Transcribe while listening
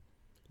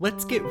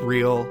Let's get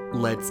real,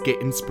 let's get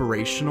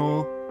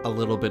inspirational, a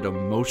little bit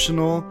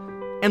emotional,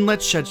 and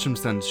let's shed some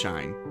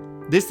sunshine.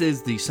 This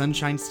is the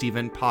Sunshine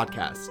Steven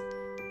podcast.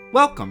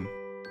 Welcome.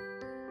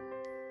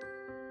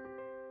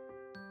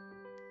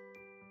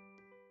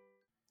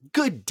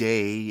 Good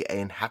day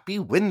and happy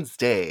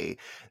Wednesday.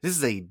 This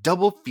is a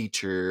double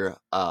feature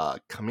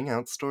coming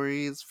out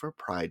stories for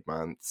Pride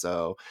Month.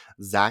 So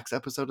Zach's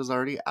episode is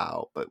already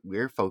out, but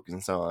we're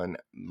focused on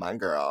my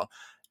girl,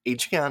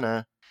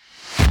 Adriana.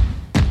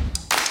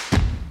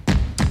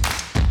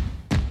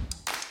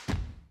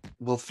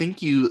 Well,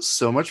 thank you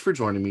so much for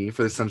joining me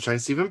for the Sunshine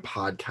Steven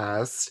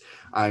podcast.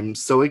 I'm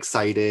so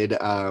excited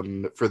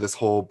for this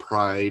whole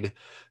Pride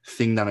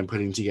thing that I'm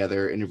putting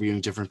together,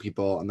 interviewing different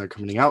people on their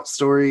coming out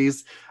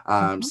stories.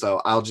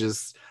 So I'll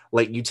just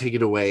let you take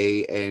it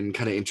away and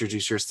kind of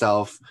introduce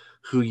yourself,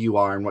 who you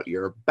are and what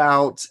you're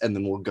about, and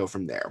then we'll go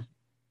from there.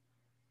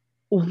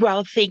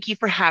 Well, thank you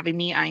for having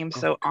me. I am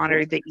so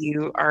honored that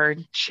you are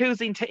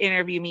choosing to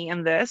interview me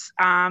in this.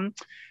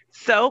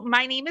 So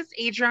my name is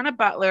Adriana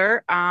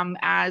Butler,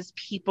 as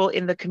people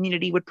in the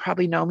community would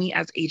probably know me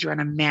as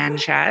Adriana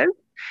Manchez.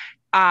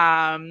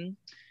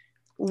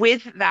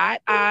 With that,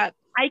 I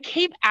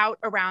came out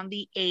around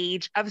the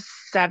age of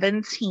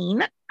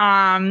 17.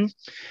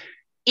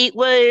 It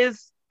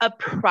was a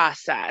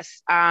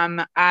process.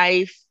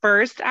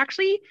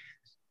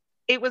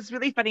 It was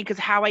really funny because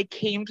how I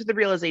came to the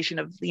realization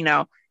of,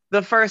 the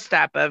first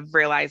step of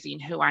realizing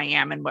who I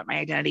am and what my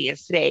identity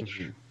is today.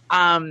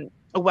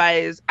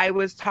 Was I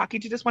was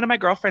talking to just one of my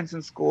girlfriends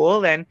in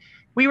school, and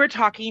we were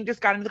talking,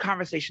 just got into the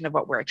conversation of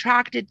what we're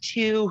attracted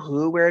to,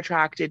 who we're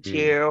attracted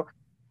to.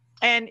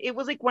 And it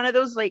was like one of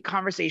those like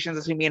conversations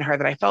between me and her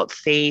that I felt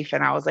safe.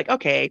 And I was like,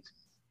 okay,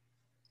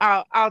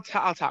 I'll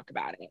talk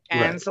about it.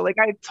 And so like,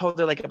 I told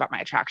her like about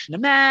my attraction to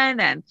men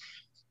and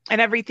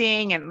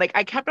everything. And like,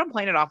 I kept on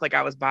playing it off like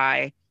I was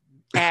bi.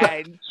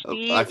 And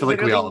she I feel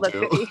like we all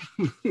do.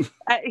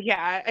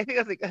 Yeah, I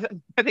think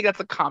that's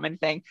a common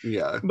thing.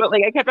 Yeah. But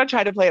like I kept on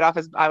trying to play it off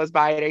as I was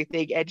bi and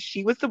everything. And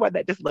she was the one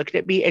that just looked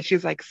at me and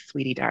she's like,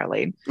 sweetie,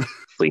 darling,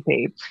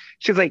 sweetie.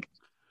 She's like,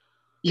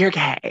 you're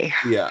gay.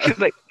 Yeah. She's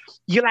like,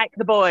 you like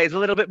the boys a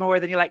little bit more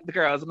than you like the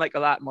girls. I'm like, a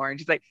lot more. And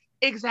she's like,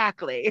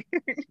 exactly.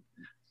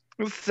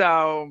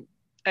 So,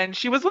 and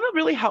she was one that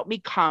really helped me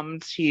come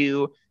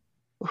to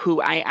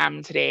who I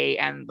am today.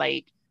 And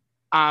like,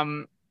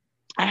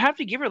 I have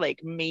to give her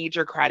like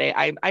major credit.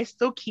 I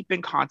still keep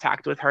in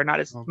contact with her,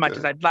 not as much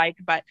as I'd like,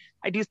 but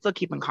I do still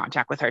keep in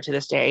contact with her to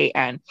this day.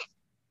 And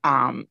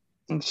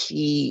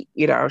she,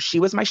 she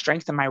was my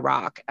strength and my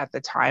rock at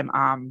the time.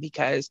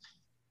 Because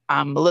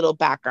a little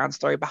background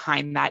story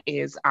behind that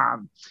is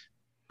I'm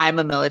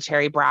a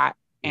military brat.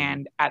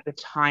 And at the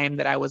time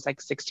that I was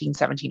like 16,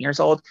 17 years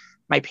old,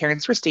 my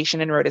parents were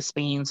stationed in Rota,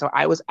 Spain. So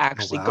I was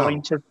actually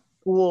going to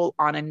school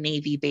on a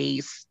Navy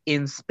base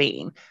in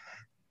Spain.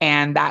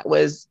 And that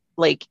was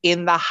like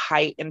in the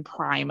height and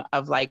prime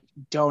of like,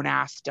 don't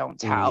ask, don't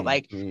tell.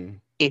 Like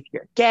if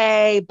you're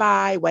gay,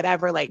 bi,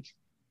 whatever, like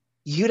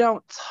you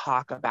don't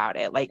talk about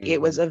it. Like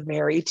it was a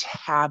very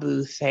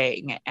taboo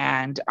thing.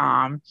 And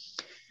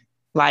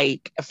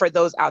like for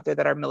those out there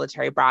that are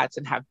military brats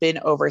and have been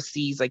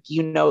overseas, like,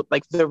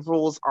 like the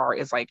rules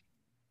is like,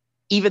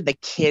 even the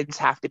kids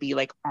have to be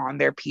like on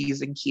their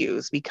P's and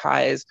Q's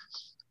because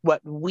what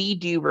we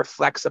do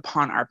reflects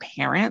upon our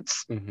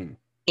parents.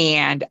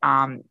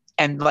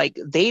 And like,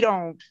 they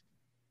don't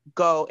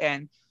go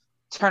and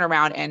turn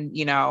around and,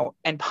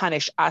 and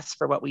punish us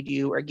for what we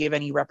do or give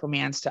any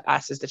reprimands to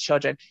us as the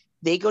children.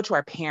 They go to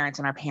our parents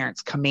and our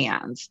parents'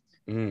 commands.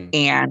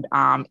 And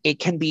it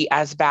can be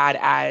as bad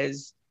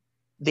as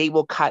they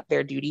will cut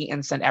their duty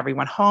and send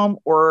everyone home,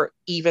 or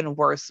even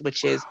worse,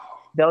 which is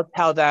they'll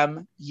tell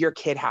them your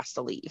kid has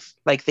to leave.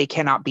 Like they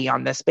cannot be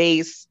on this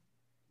base.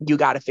 You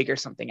got to figure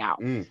something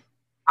out.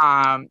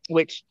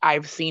 Which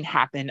I've seen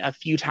happen a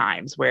few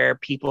times where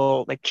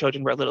people, like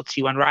children, were a little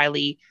too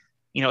unruly,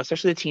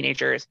 especially the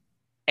teenagers,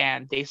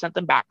 and they sent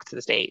them back to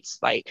the States,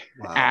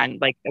 and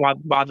like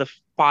while the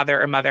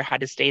father or mother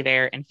had to stay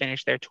there and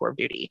finish their tour of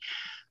duty.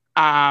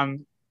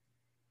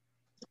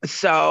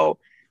 So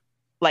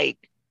like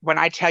when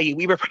I tell you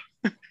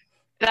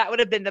that would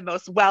have been the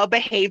most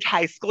well-behaved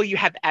high school you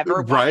have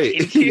ever walked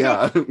into.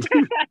 Yeah.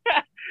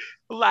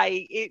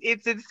 Like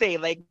it's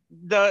insane. Like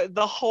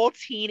the whole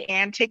teen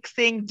antics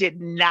thing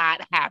did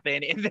not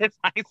happen in this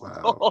high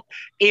school.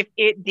 If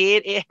it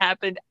did, it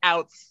happened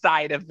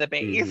outside of the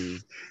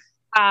base.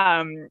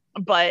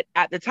 But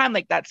at the time,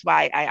 like that's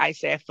why I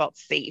say I felt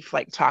safe,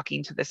 like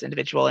talking to this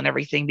individual and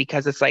everything,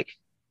 because it's like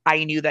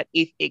I knew that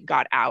if it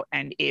got out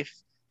and if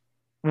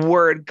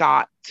word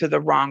got to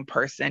the wrong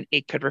person,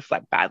 it could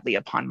reflect badly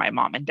upon my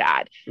mom and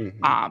dad.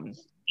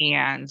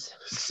 And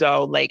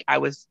so like I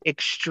was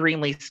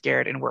extremely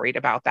scared and worried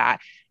about that.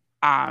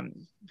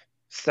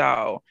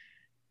 So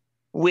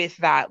with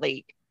that,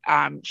 like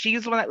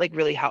she's the one that like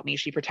really helped me.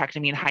 She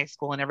protected me in high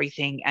school and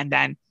everything. And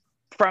then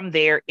from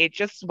there, it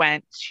just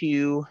went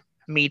to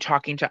me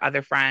talking to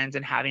other friends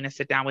and having to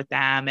sit down with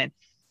them and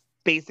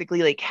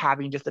basically like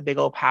having just a big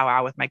old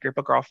powwow with my group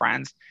of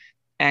girlfriends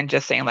and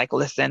just saying like,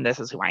 listen, this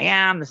is who I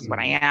am. This is what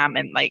I am.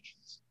 And like,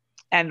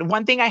 and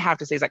one thing I have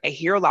to say is like, I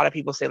hear a lot of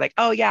people say like,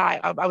 oh yeah,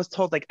 I was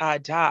told like,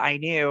 duh, I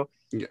knew.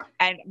 Yeah.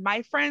 And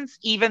my friends,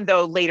 even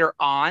though later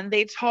on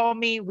they told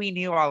me we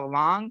knew all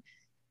along,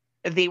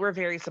 they were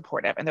very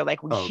supportive and they're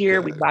like, we're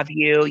here, we love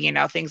you, you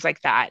know, things like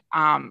that.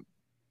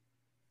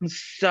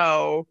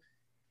 So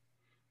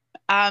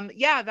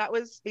yeah, that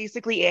was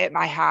basically it. And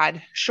I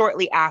had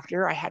shortly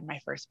after I had my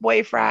first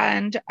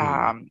boyfriend,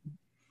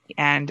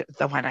 and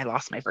the one I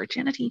lost my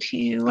virginity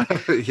to.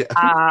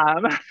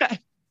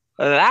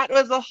 That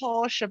was a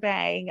whole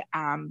shebang.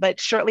 But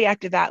shortly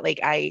after that, like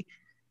I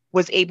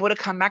was able to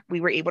come back.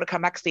 We were able to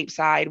come back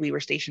stateside. We were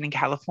stationed in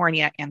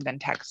California and then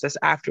Texas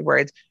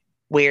afterwards,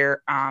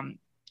 where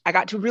I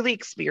got to really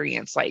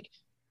experience like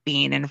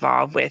being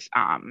involved with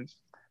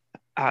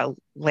the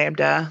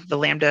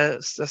Lambda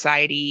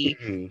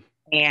Society,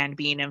 and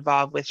being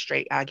involved with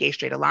gay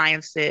straight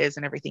alliances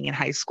and everything in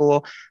high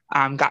school.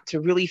 Got to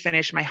really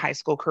finish my high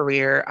school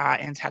career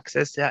in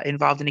Texas,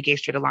 involved in a gay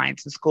straight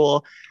alliance in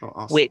school,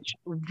 awesome. Which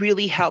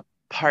really helped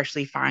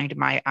partially find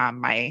my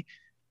my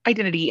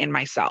identity in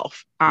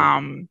myself.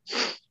 From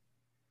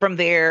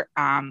there,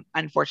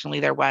 unfortunately,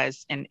 there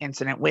was an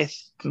incident with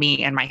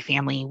me and my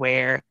family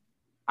where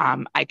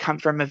I come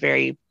from a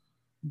very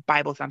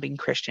Bible thumping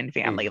Christian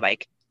family.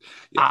 Like,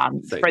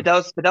 for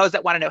those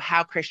that want to know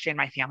how Christian,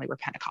 my family were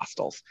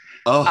Pentecostals.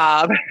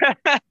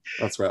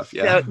 That's rough.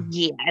 Yeah.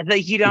 So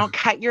you don't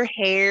cut your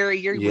hair.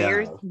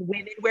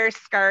 Women wear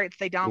skirts.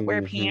 They don't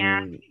wear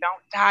pants. You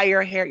don't dye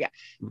your hair. Yeah.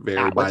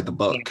 Very by the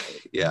book.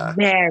 Yeah.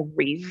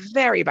 Very,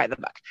 very by the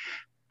book.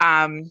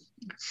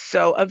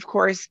 So of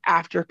course,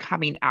 after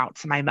coming out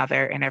to my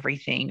mother and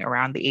everything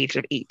around the age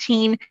of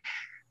 18,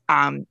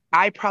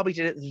 I probably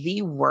did it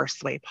the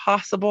worst way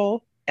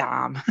possible.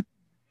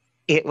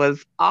 It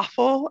was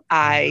awful.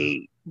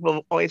 I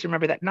will always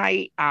remember that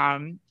night.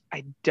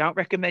 I don't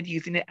recommend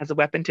using it as a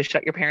weapon to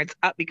shut your parents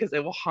up because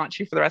it will haunt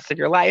you for the rest of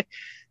your life.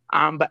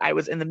 But I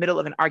was in the middle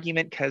of an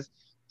argument because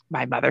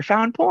my mother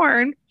found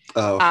porn.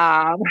 So,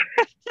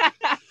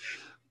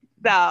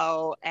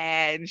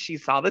 and she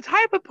saw the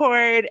type of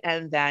porn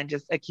and then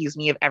just accused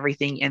me of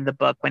everything in the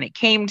book when it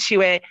came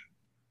to it.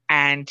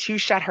 And to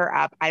shut her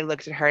up, I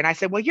looked at her and I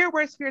said, well, your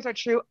worst fears are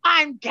true.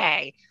 I'm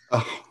gay.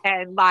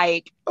 And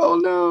like, oh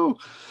no.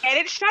 And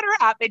it shut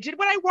her up. It did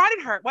what I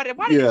wanted it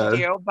to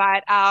do.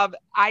 But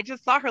I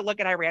just saw her look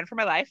and I ran for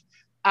my life.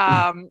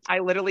 I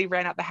literally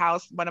ran out the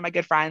house. One of my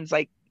good friends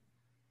like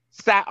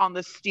sat on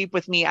the stoop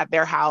with me at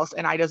their house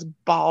and I just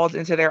bawled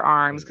into their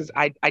arms because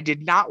I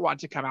did not want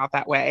to come out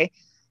that way.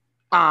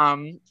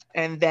 And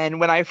then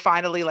when I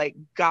finally like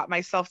got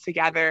myself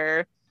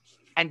together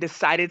and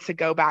decided to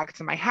go back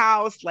to my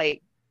house,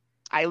 like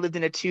I lived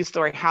in a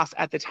 2-story house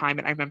at the time.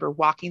 And I remember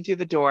walking through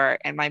the door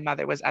and my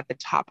mother was at the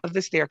top of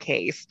the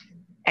staircase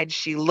and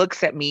she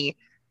looks at me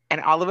and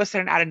all of a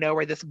sudden out of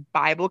nowhere, this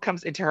Bible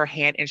comes into her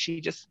hand and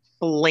she just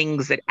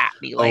flings it at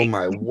me. Like, oh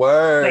my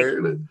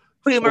word. Like,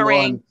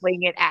 boomerang,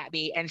 fling it at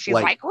me. And she's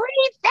like,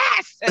 read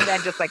this. And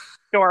then just like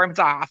storms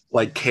off.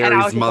 Like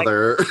Carrie's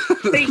mother.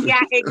 Like,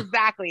 yeah,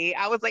 exactly.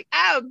 I was like,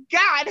 oh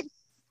God.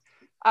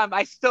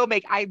 I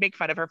make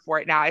fun of her for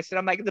it now. I said,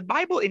 I'm like, the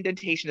Bible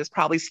indentation is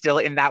probably still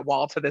in that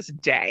wall to this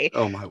day.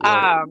 Oh my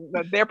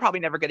word. They're probably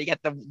never going to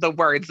get the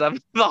words of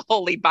the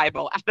Holy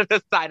Bible out of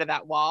the side of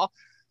that wall.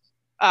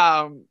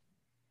 But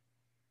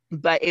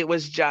it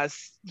was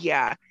just,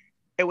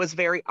 it was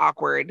very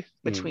awkward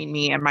between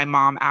me and my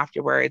mom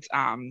afterwards.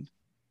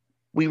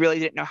 We really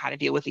didn't know how to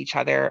deal with each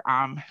other.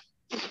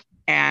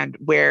 And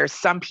where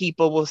some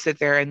people will sit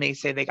there and they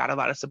say they got a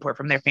lot of support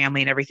from their family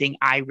and everything,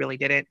 I really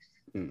didn't.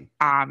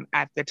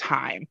 At the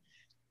time,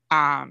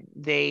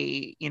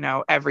 they,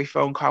 every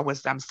phone call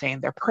was them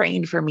saying they're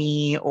praying for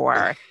me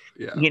or,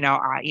 don't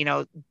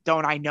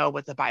I know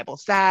what the Bible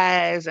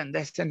says and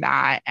this and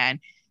that.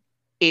 And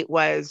it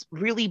was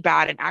really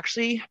bad and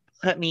actually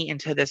put me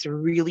into this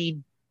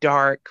really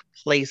dark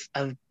place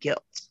of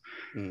guilt.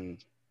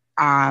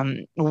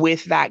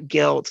 With that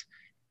guilt,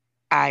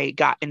 I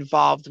got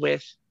involved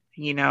with,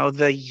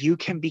 the You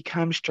Can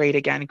Become Straight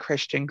Again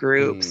Christian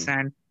groups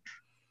and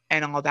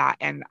all that.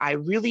 And I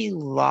really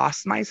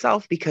lost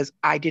myself because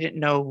I didn't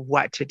know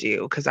what to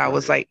do. Cause I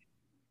was like,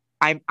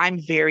 I'm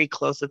very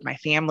close with my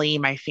family,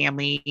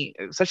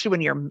 especially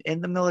when you're in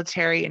the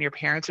military and your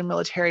parents are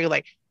military,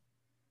 like,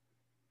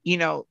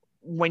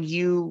 when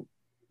you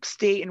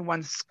stay in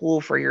one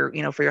school for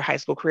your high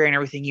school career and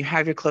everything, you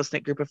have your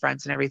close-knit group of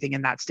friends and everything,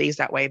 and that stays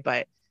that way.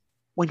 But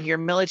when you're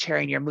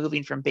military and you're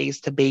moving from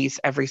base to base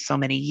every so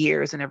many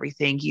years and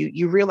everything,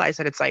 you realize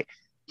that it's like,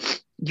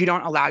 you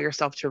don't allow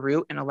yourself to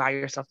root and allow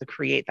yourself to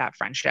create that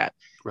friendship,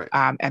 right.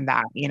 And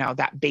that,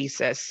 that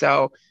basis.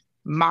 So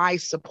my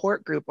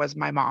support group was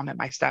my mom and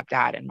my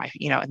stepdad and my,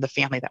 and the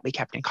family that we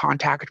kept in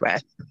contact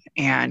with.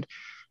 And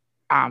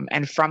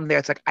from there,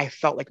 it's like, I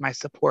felt like my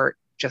support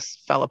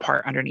just fell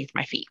apart underneath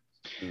my feet.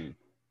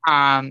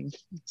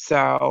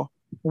 So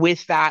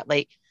with that,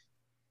 like,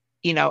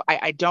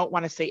 I don't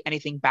want to say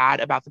anything bad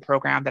about the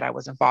program that I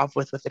was involved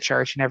with the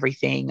church and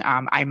everything.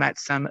 I met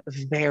some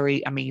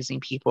very amazing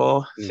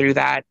people through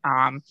that.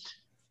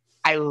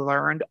 I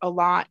learned a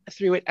lot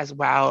through it as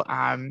well.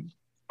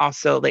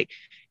 Also,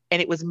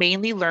 and it was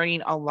mainly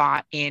learning a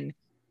lot in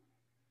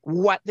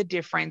what the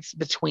difference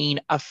between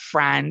a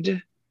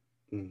friend,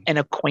 an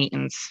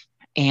acquaintance,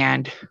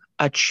 and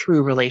a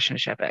true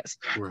relationship is.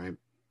 Right.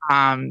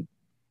 And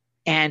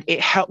it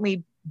helped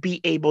me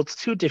be able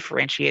to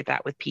differentiate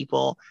that with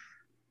people,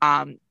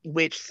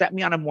 which set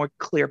me on a more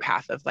clear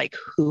path of like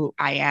who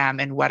I am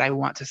and what I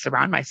want to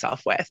surround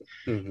myself with.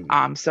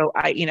 So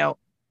I,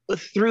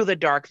 through the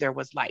dark, there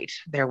was light.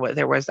 There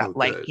was that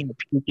light,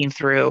 peeking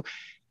through.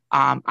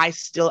 I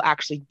still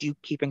actually do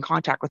keep in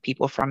contact with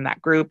people from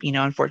that group,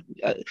 I'm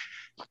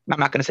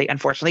not going to say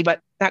unfortunately, but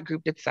that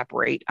group did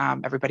separate.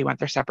 Everybody went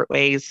their separate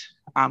ways.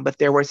 But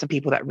there were some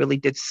people that really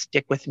did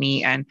stick with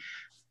me. And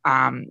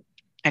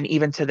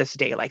even to this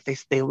day, like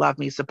they love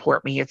me,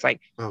 support me. It's like,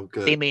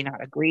 they may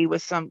not agree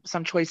with some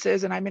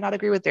choices and I may not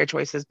agree with their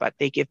choices, but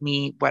they give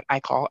me what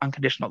I call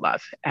unconditional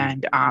love.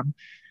 And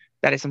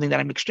that is something that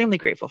I'm extremely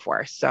grateful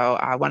for. So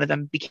one of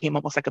them became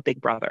almost like a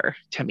big brother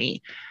to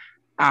me.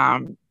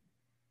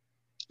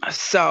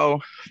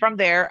 So from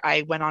there,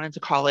 I went on into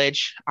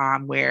college,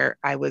 where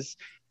I was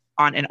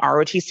on an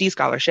ROTC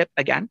scholarship.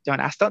 Again,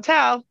 don't ask, don't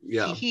tell.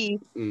 Yeah.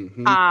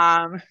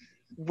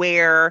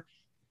 Where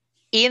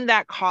in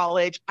that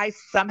college, I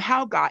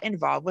somehow got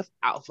involved with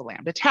Alpha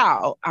Lambda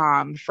Tau.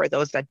 For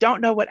those that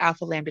don't know what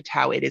Alpha Lambda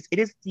Tau it is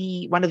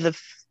one of the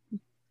I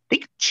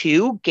think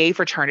 2 gay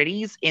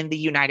fraternities in the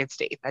United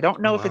States. I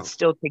don't know if it's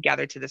still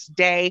together to this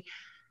day,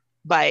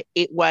 but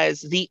it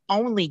was the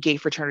only gay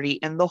fraternity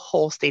in the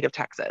whole state of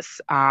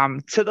Texas,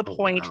 to the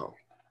point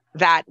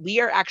that we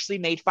are actually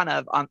made fun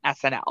of on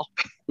SNL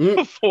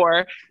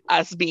for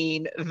us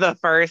being the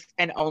first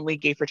and only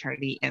gay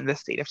fraternity in the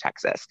state of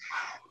Texas.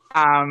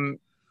 And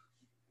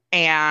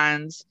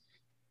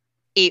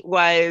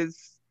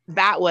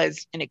that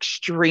was an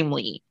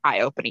extremely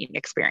eye-opening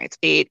experience.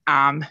 It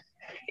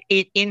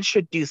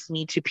introduced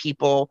me to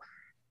people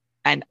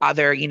and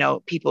other,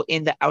 people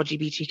in the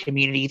LGBT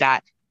community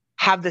that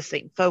have the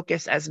same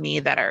focus as me,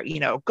 that are,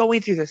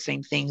 going through the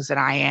same things that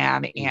I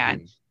am.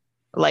 And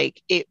we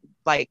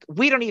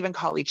don't even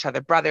call each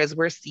other brothers.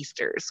 We're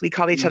sisters. We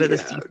call each other the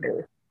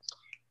sisters.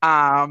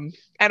 And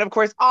of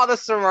course, all the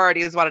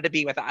sororities wanted to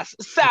be with us.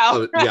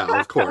 So yeah,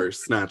 of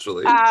course,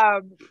 naturally.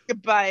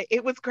 But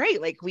it was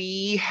great. Like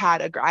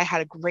I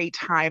had a great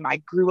time. I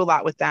grew a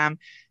lot with them.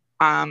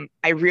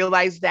 I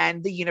realized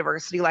then the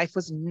university life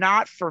was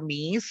not for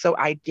me. So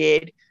I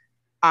did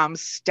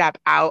step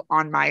out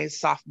on my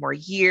sophomore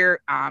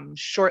year,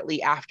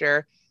 shortly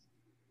after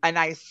a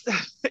nice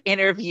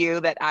interview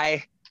that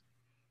I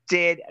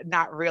did,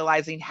 not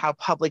realizing how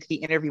public the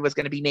interview was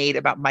going to be made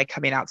about my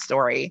coming out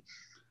story.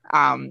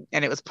 And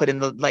it was put in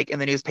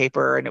the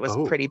newspaper, and it was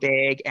pretty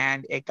big,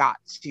 and it got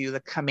to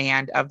the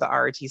command of the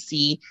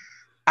ROTC.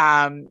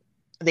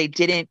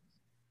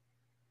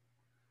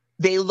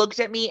 They looked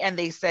at me and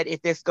they said,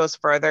 if this goes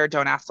further,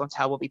 Don't Ask, Don't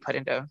Tell will be put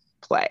into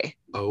play,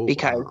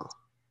 because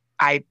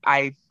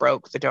I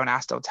broke the Don't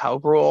Ask, Don't Tell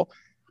rule.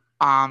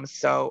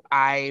 So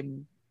I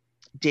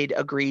did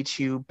agree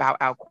to bow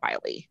out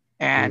quietly.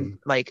 And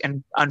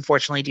and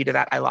unfortunately, due to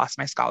that, I lost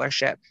my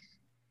scholarship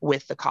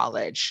with the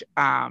college.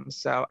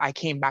 So I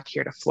came back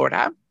here to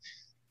Florida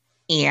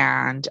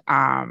and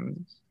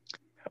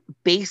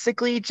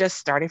basically just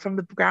started from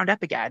the ground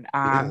up again.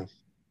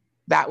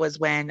 That was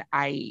when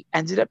I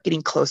ended up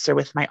getting closer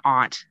with my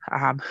aunt,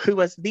 who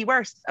was the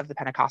worst of the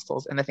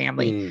Pentecostals in the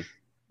family.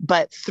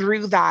 But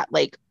through that,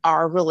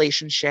 our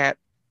relationship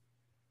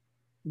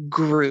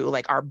grew,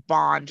 our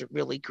bond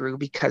really grew,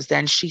 because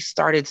then she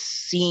started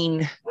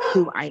seeing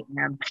who I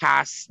am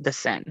past the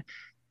sin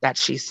that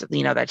she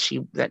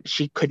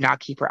could not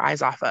keep her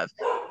eyes off of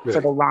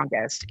for the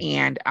longest.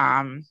 And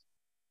I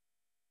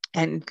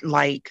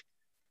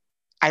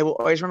will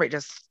always remember, it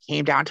just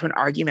came down to an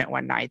argument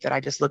one night that I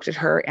just looked at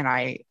her and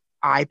I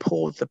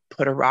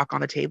put a rock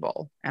on the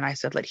table and I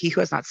said, let he who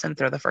has not sinned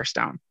throw the first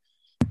stone.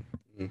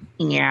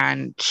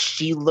 And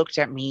she looked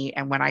at me,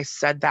 and when I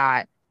said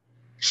that,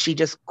 she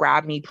just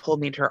grabbed me, pulled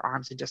me into her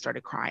arms, and just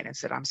started crying and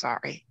said, I'm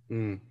sorry.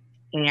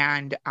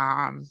 And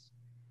I'm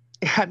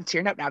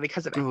tearing up now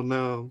because of it. Oh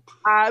no.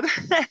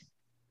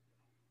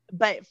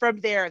 But from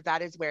there,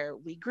 that is where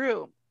we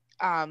grew.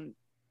 I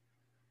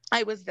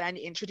was then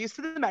introduced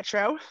to the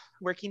Metro,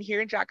 working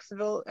here in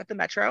Jacksonville at the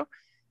Metro.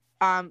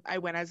 I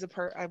went as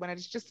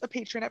just a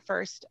patron at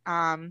first.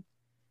 And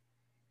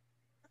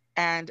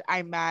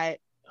I met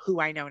who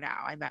I know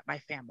now. I met my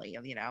family,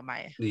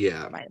 my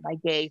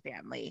gay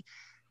family.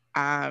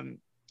 I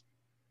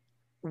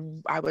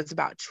was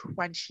about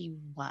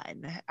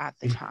 21 at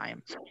the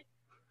time.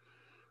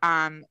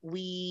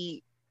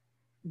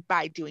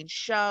 By doing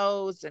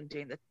shows and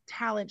doing the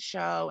talent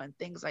show and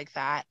things like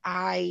that,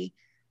 I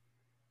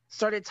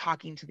started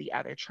talking to the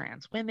other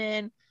trans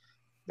women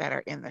that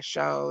are in the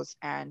shows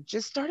and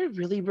just started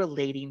really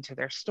relating to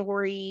their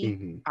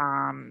story.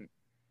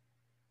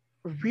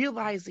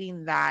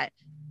 realizing that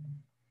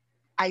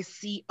I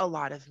see a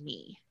lot of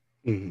me,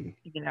 Mm-hmm.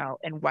 you know,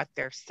 and what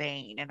they're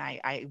saying. And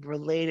I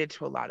related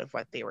to a lot of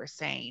what they were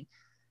saying.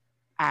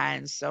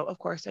 And so, of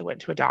course, I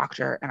went to a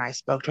doctor and I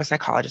spoke to a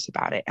psychologist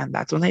about it. And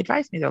that's when they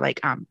advised me. They're like,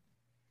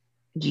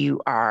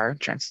 you are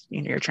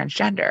you're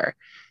transgender.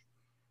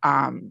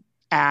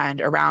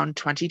 And around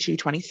 22,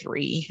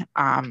 23,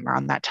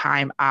 around that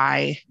time,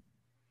 I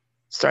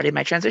started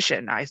my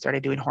transition. I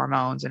started doing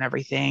hormones and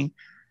everything.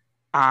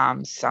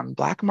 Some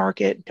black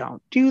market,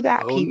 don't do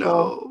that, Oh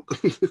people.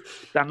 no.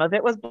 Some of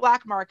it was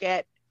black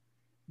market,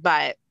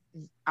 but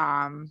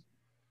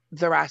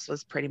the rest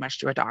was pretty much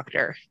to a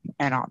doctor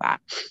and all that.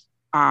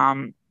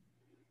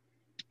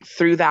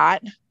 Through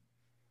that,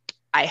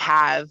 I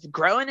have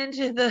grown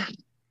into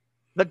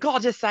the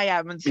goddess I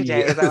am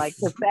today, as I like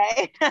to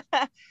say.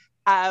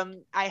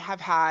 I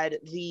have had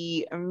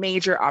the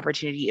major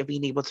opportunity of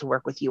being able to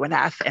work with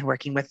UNF and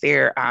working with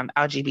their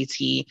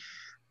LGBT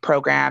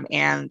program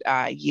and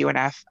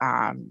UNF,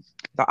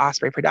 the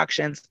Osprey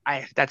Productions.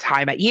 That's how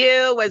I met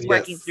you, was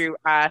working through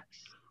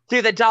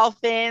the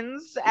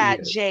Dolphins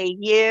at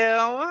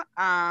JU,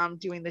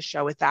 doing the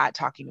show with that,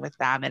 talking with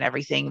them and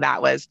everything.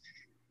 That was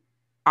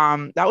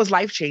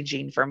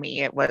life-changing for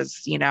me. It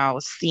was, you know,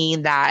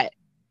 seeing that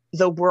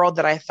the world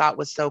that I thought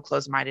was so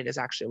closed-minded is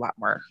actually a lot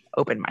more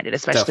open-minded,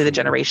 especially the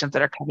generations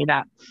that are coming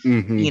up.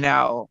 Mm-hmm. You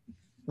know,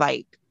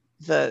 like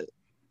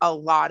a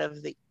lot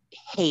of the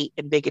hate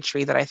and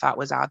bigotry that I thought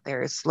was out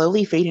there is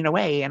slowly fading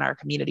away in our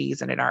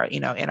communities and in our, you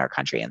know, in our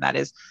country. And that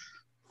is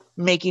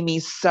making me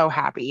so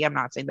happy. I'm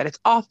not saying that it's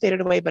all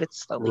faded away, but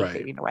it's slowly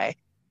fading away.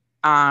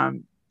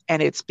 And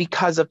it's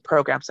because of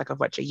programs like of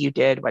what JU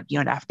did, what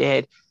UNF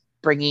did,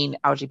 bringing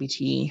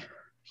LGBT,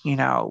 you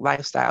know,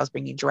 lifestyles,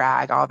 bringing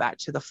drag, all that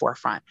to the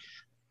forefront.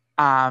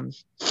 I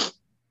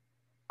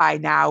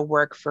now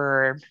work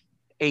for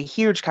a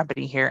huge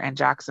company here in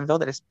Jacksonville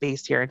that is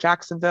based here in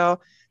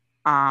Jacksonville.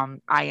 I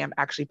am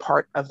actually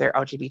part of their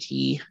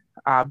LGBT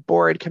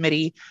board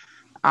committee.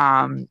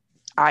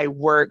 I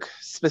work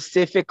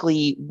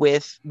specifically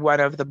with one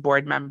of the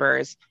board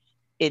members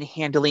in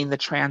handling the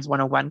Trans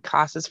 101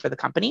 classes for the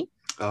company.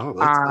 Oh,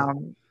 that's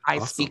I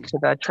speak to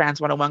the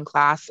Trans 101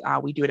 class.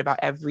 We do it about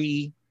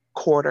every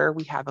quarter.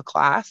 We have a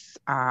class.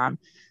 And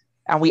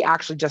we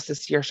actually just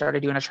this year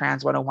started doing a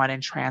Trans 101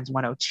 and Trans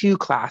 102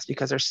 class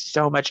because there's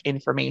so much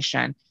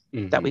information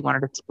that we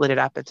wanted to split it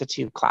up into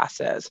two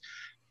classes,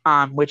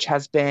 which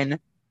has been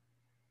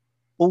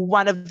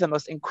one of the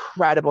most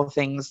incredible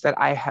things that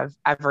I have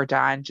ever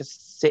done,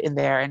 just sitting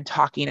there and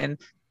talking. And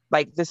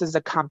like, this is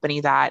a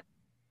company that,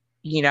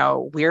 you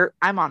know,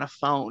 I'm on a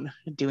phone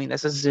doing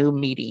this, a Zoom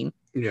meeting,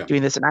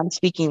 doing this, and I'm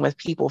speaking with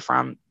people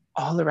from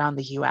all around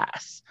the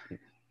US,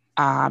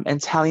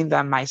 and telling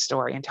them my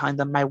story and telling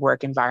them my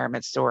work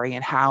environment story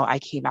and how I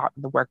came out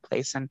in the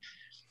workplace, and,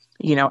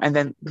 you know, and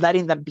then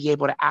letting them be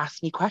able to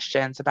ask me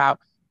questions about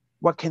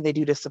what can they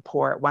do to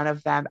support. One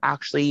of them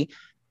actually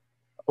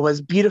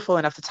was beautiful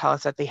enough to tell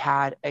us that they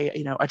had a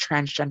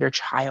transgender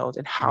child,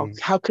 and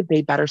how could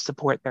they better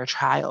support their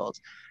child.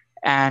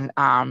 And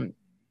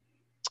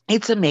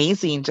it's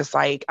amazing. Just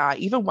like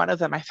even one of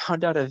them, I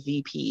found out a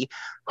VP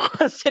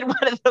was in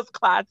one of those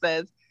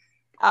classes.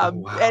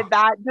 And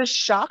that just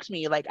shocked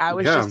me. Like, I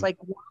was just like,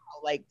 wow,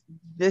 like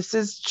this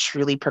is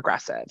truly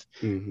progressive.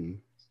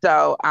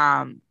 So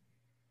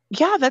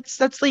yeah,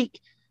 that's like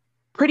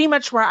pretty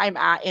much where I'm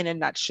at in a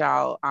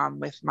nutshell,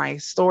 with my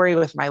story,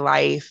 with my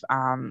life.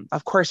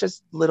 Of course,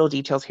 just little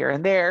details here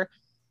and there,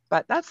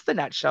 but that's the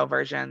nutshell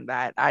version.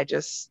 That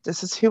this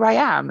is who I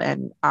am.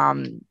 And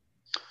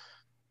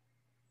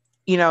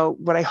you know,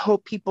 what I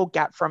hope people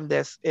get from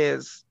this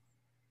is,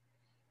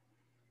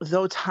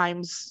 though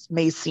times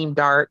may seem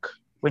dark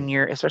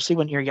especially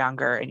when you're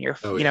younger and you're,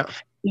 know,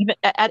 even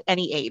at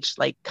any age,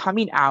 like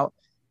coming out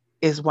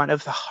is one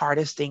of the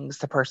hardest things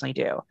to personally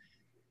do.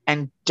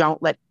 And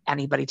don't let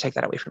anybody take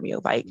that away from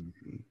you. Like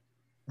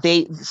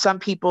some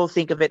people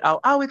think of it,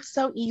 oh, it's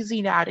so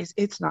easy nowadays.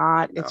 It's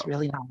not, it's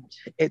really not.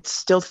 It's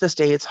still to this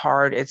day, it's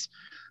hard.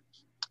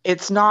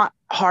 It's not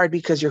hard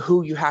because you're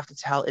who you have to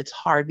tell. It's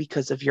hard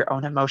because of your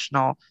own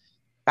emotional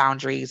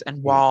boundaries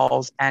and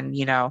walls and,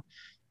 you know,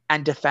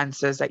 and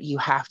defenses that you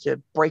have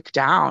to break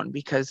down,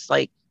 because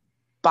like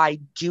by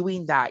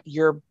doing that,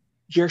 you're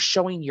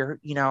showing your,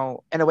 you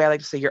know, in a way I like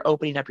to say, you're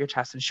opening up your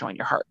chest and showing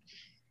your heart.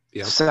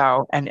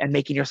 So, and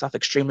making yourself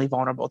extremely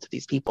vulnerable to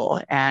these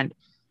people. And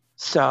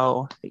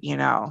so, you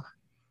know,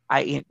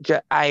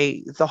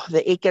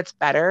 it gets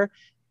better.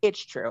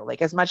 It's true.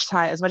 Like as much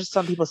as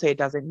some people say it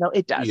doesn't, no,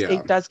 it does.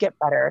 It does get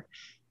better,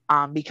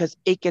 because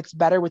it gets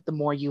better with the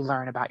more you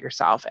learn about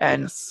yourself.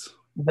 And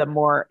the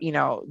more, you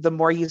know, the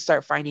more you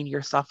start finding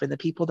yourself in the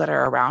people that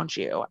are around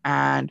you.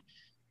 And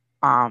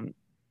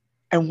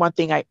one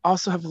thing I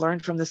also have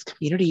learned from this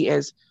community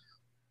is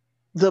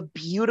the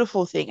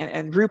beautiful thing,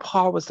 and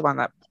RuPaul was the one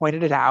that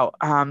pointed it out.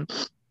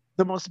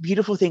 The most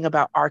beautiful thing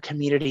about our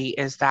community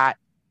is that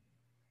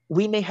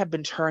we may have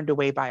been turned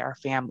away by our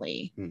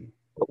family,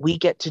 but we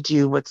get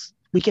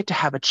to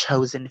have a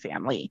chosen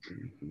family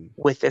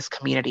with this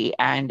community.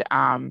 And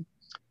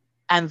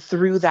And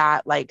through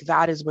that, like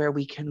that is where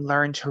we can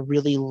learn to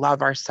really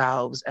love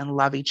ourselves and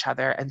love each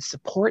other and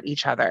support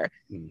each other,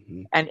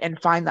 and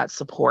find that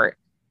support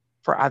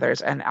for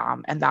others. And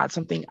that's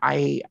something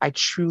I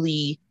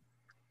truly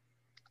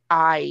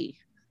I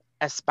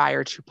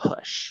aspire to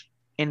push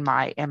in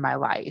my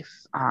life.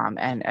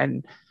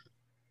 And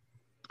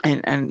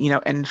you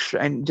know,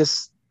 and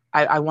just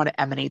I want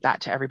to emanate that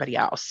to everybody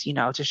else, you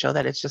know, to show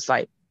that it's just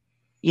like,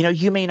 you know,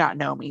 you may not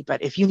know me,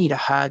 but if you need a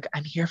hug,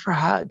 I'm here for a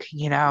hug,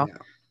 you know. Yeah.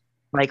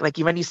 Like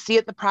when you see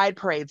at the pride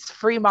parades,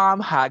 free mom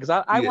hugs.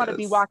 I want to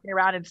be Yes. walking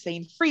around and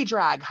saying free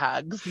drag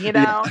hugs, you Yeah.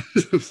 know,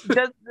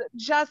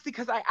 just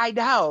because I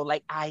know,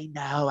 like I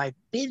know I've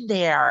been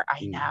there,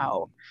 I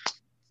know.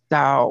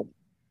 So,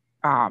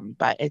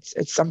 but it's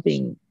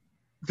something.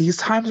 These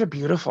times are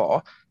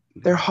beautiful.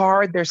 They're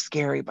hard, they're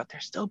scary, but they're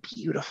still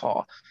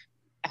beautiful.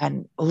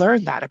 And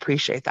learn that,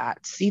 appreciate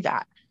that, see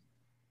that,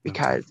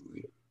 because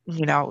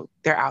you know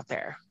they're out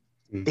there.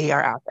 They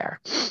are out there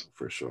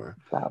for sure.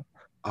 So.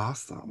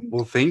 Awesome.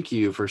 Well, thank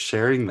you for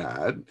sharing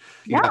that.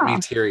 You got me Yeah.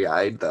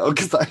 teary-eyed though,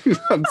 because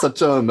I'm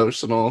such an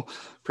emotional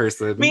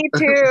person. Me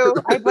too.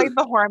 I blame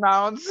the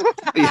hormones.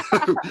 Yeah.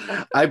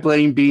 I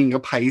blame being a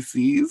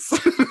Pisces.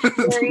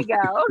 There you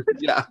go.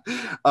 Yeah.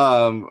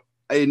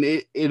 And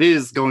it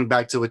is going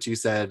back to what you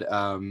said.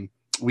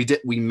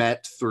 We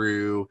met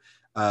through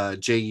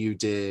JU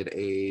did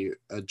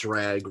a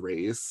drag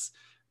race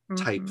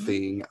type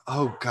thing.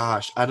 Oh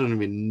gosh, I don't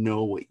even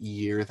know what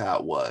year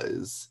that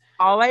was.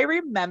 All I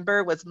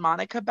remember was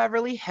Monica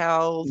Beverly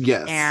Hills.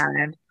 Yes.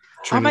 And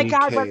Trinity oh my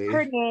God, K. what's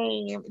her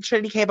name?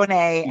 Trinity K.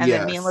 Bonet. And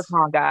then me and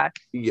Latanga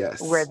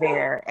were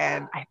there.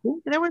 And I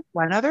think there was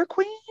one other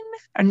queen.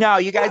 No,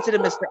 you guys did a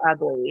Mr.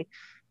 Ugly.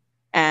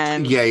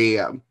 And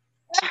yeah.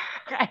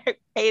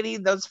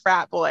 Hating those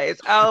frat boys.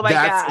 Oh my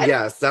God.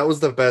 Yes, that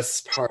was the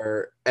best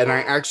part. And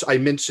I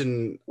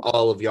mentioned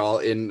all of y'all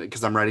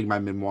because I'm writing my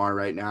memoir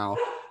right now,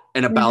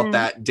 and about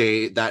that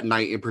day, that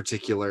night in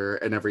particular,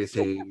 and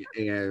everything.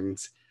 And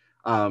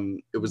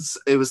it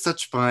was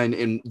such fun.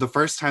 And the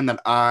first time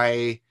that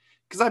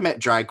because I met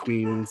drag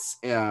queens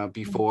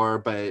before,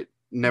 but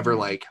never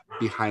like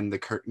behind the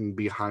curtain,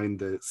 behind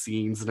the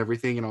scenes and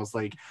everything. And I was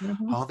like,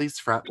 all these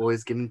frat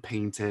boys getting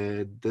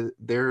painted,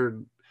 they're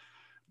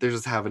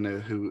just having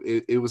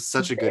it was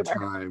such a good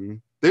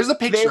time. There's a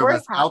picture of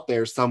us out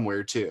there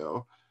somewhere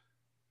too.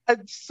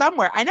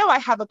 Somewhere. I know I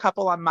have a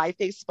couple on my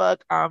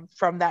Facebook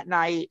from that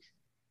night,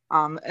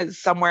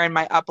 somewhere in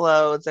my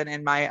uploads and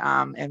in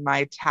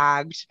my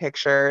tagged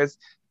pictures.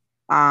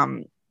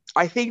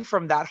 I think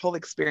from that whole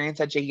experience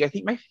at JU, I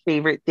think my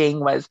favorite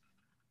thing was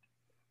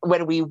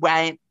when we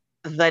went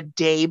the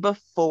day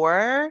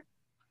before,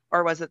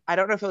 or was it, I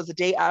don't know if it was the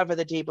day of or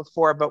the day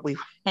before, but we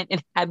went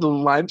and had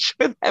lunch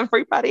with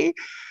everybody.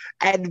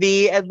 And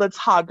me and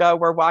Latanga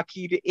were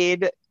walking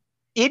in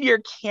your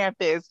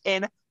campus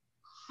in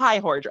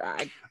high whore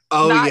drag.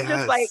 Oh, not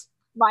just like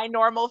my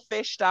normal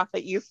fish stuff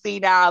that you see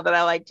now that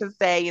I like to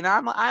say, you know,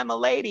 I'm a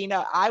lady.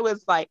 No, I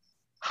was like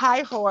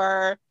high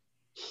whore,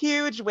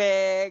 huge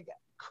wig,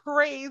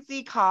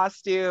 crazy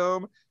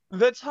costume,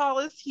 the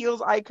tallest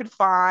heels I could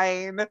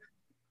find,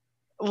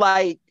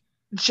 like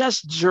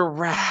just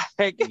giraffe.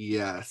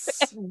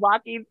 Yes.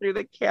 Walking through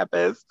the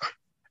campus.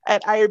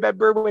 And I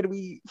remember when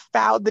we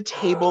found the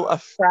table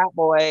of frat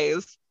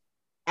boys,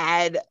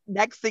 and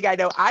next thing I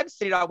know, I'm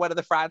sitting on one of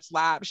the frats'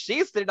 laps.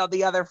 She's sitting on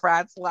the other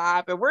frat's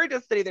lap, and we're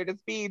just sitting there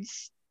just being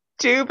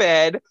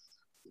stupid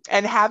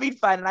and having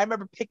fun. And I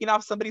remember picking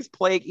off somebody's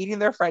plate, eating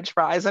their French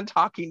fries, and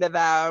talking to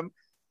them.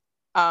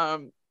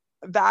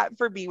 That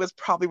for me was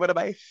probably one of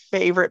my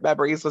favorite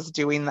memories, was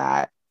doing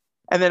that.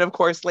 And then, of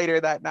course, later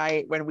that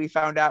night when we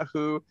found out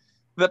who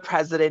the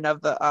president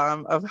of the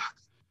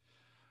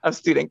of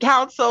student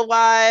council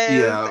was,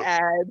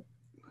 and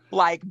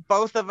like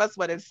both of us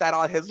went and sat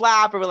on his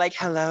lap and we're like,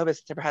 hello,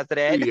 Mr.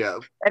 President.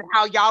 And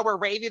how y'all were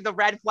waving the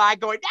red flag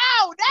going,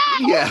 no.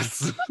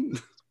 Yes.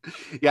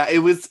 Yeah,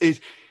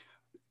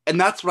 and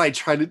that's what I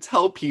try to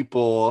tell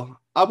people.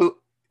 I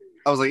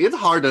was like, it's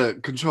hard to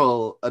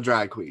control a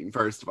drag queen,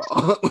 first of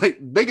all. Like,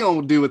 they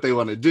gonna do what they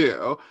want to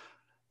do.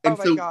 And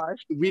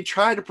we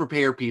try to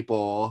prepare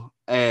people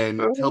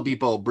and tell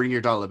people, bring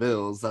your dollar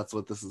bills, that's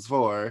what this is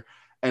for,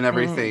 and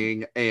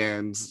everything.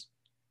 And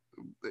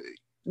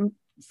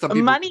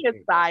money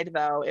aside,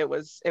 though, it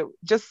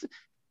just,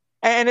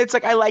 and it's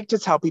like, I like to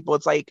tell people,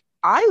 it's like,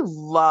 I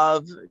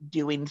love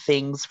doing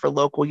things for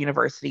local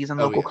universities and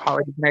local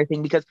colleges and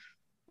everything, because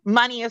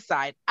money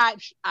aside,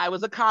 I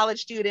was a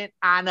college student.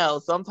 I know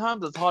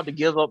sometimes it's hard to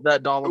give up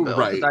that dollar bill.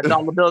 Right. That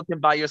dollar bill can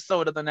buy your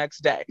soda the next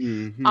day.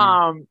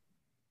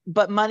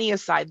 But money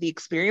aside, the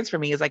experience for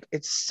me is like,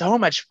 it's so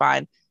much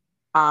fun.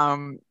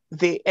 And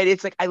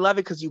it's like, I love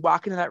it because you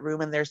walk into that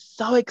room and they're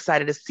so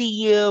excited to see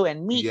you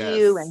and meet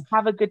you and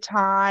have a good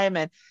time,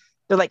 and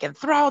they're like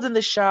enthralled in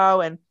the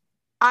show. And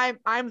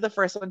I'm the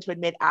first one to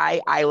admit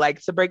I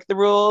like to break the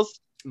rules.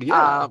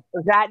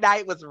 That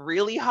night was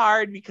really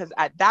hard because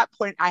at that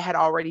point I had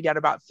already done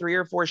about 3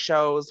 or 4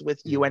 shows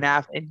with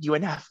UNF, and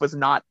UNF was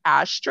not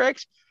as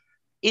strict.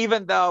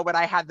 even though when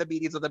I had the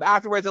meetings with them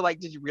afterwards, they're like,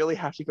 did you really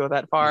have to go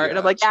that far? And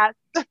I'm Yeah. like,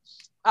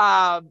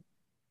 yeah.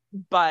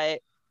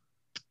 But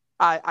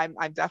I'm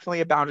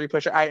definitely a boundary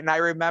pusher. And I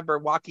remember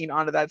walking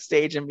onto that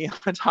stage and me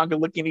and Tonga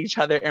looking at each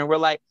other and we're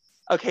like,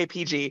 okay,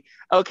 PG,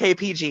 okay,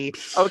 PG,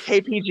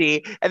 okay,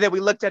 PG. And then we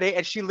looked at it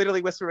and she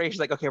literally whispered, she's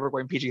like, okay, we're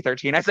going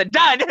PG-13. I said,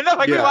 done. And then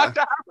like we walked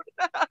out.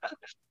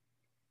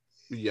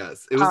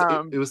 Yes, it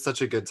was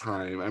such a good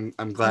time.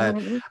 I'm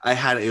glad I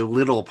had a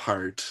little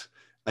part.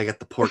 I got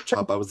the pork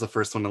chop. I was the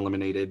first one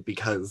eliminated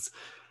because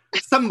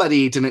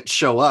somebody didn't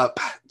show up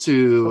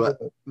to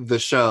the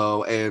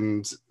show,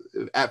 and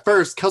at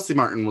first Kelsey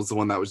Martin was the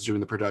one that was doing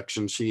the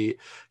production. She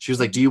was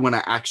like, do you want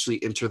to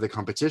actually enter the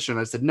competition?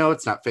 I said, no,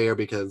 it's not fair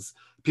because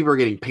people are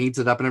getting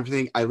painted up and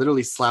everything. I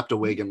literally slapped a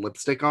wig and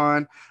lipstick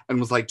on and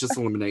was like, just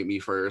eliminate me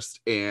first.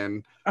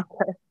 And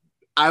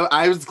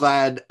I was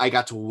glad I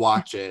got to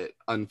watch it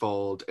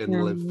unfold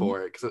and live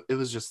for it because it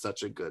was just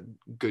such a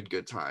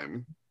good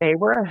time. They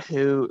were a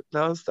hoot.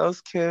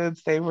 Those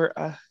kids, they were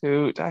a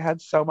hoot. I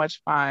had so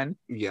much fun.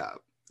 Yeah.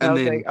 And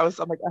then I'm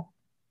like,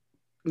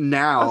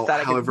 now,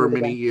 however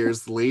many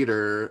years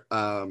later,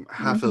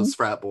 half those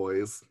frat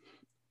boys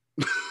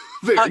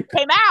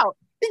came out.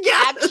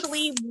 Yes!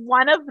 Actually,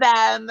 one of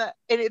them, and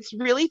it's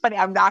really funny.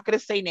 I'm not going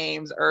to say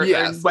names or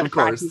what of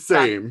course,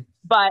 same. Done,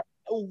 but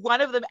one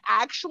of them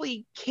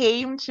actually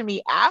came to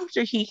me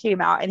after he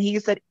came out, and he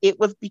said it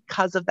was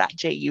because of that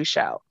JU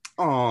show.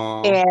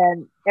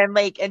 Aww.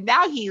 And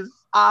now he's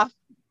off.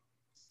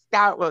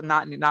 Well,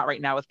 not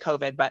right now with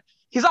COVID, but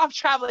he's off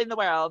traveling the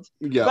world.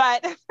 Yeah.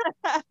 But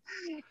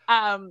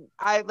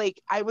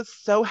I was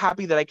so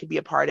happy that I could be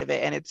a part of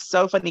it, and it's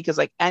so funny because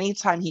like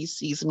anytime he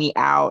sees me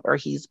out or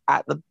he's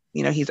at the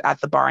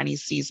bar and he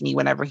sees me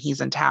whenever he's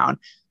in town,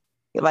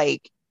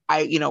 like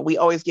we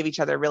always give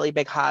each other a really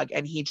big hug,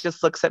 and he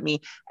just looks at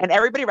me, and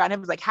everybody around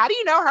him is like, "How do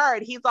you know her?"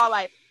 And he's all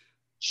like,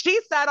 "She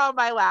sat on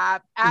my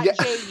lap at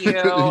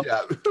JU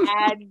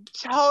and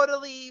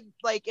totally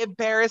like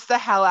embarrassed the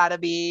hell out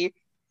of me."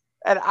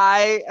 And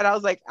I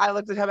was like, I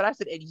looked at him and I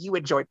said, and you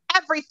enjoyed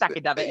every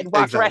second of it and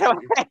walked right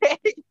away.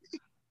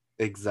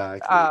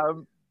 Exactly.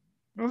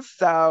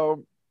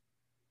 So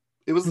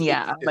it was,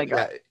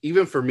 God.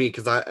 Even for me,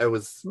 because I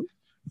was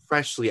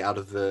freshly out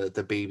of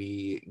the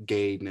baby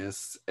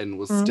gayness and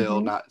was still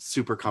not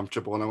super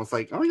comfortable. And I was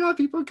like, oh my God,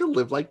 people can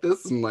live like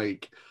this. And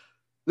like,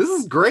 this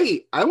is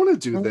great. I want to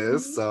do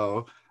this.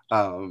 So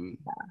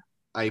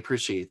I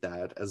appreciate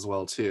that as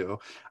well too.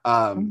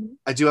 I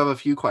do have a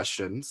few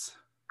questions.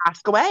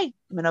 Ask away.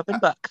 I'm an open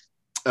book.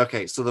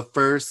 Okay, so the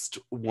first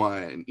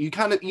one, you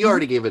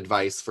already gave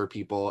advice for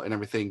people and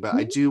everything, but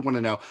I do want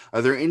to know,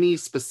 are there any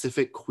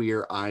specific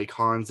queer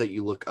icons that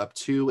you look up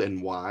to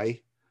and why?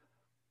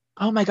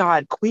 Oh my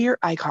God, queer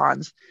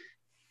icons.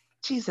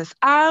 Jesus.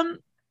 I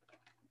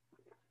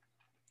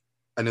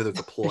know there's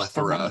a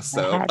plethora,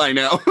 so I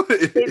know.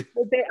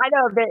 I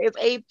know there is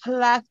a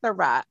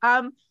plethora.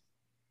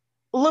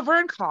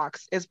 Laverne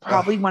Cox is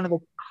probably one of the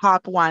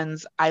top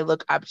ones I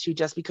look up to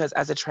just because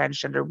as a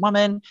transgender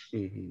woman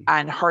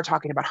and her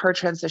talking about her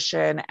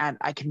transition, and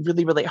I can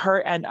really relate. Her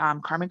and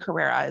Carmen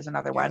Carrera is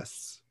another one.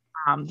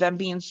 Them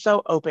being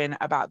so open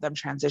about them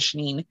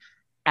transitioning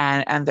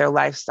and their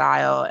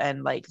lifestyle,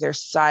 and like they're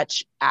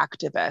such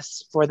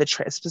activists for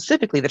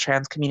specifically the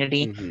trans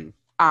community.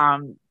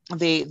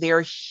 They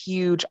are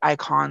huge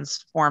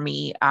icons for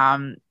me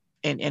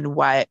in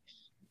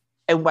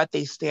what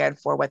they stand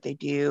for, what they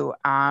do.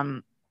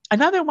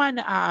 Another one,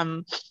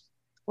 I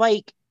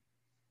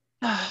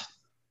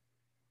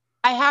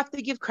have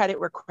to give credit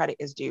where credit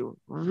is due.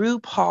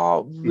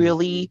 RuPaul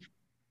really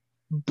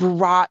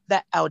brought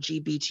the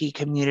LGBT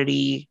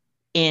community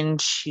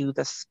into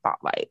the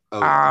spotlight.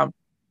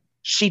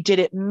 She did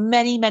it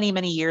many, many,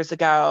 many years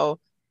ago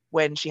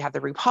when she had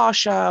the RuPaul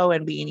show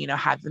and being,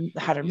 had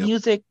her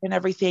music and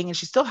everything. And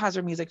she still has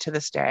her music to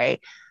this day.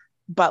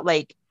 But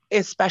like,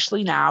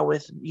 especially now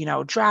with,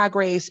 Drag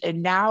Race,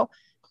 and now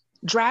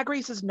Drag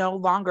Race is no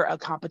longer a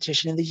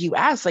competition in the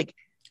US. Like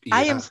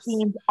I am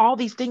seeing all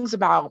these things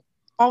about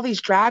all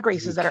these drag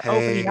races that are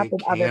opening up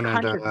in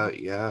other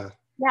countries. Yeah,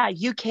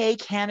 UK,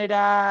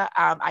 Canada.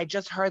 I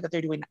just heard that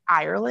they're doing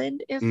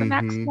Ireland is the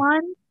next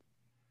one.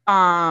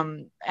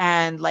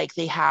 And like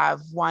they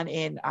have one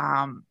in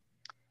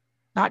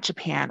not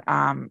Japan.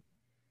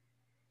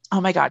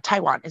 Oh my God,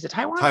 Taiwan. Is it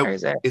Taiwan or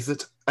is it? Is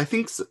it? I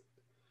think so.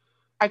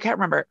 I can't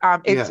remember.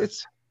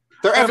 It's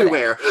they're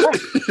everywhere.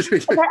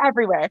 They're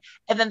everywhere.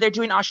 And then they're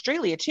doing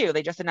Australia too.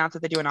 They just announced that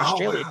they're doing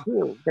Australia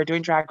too. They're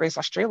doing Drag Race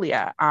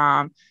Australia.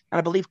 And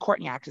I believe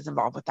Courtney Act is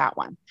involved with that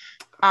one.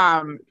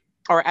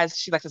 Or as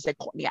she likes to say,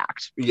 Courtney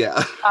Act.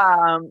 Yeah.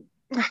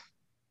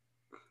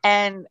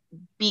 And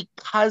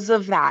because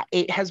of that,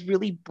 it has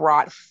really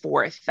brought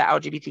forth the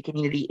LGBT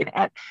community.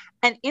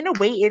 And in a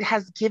way, it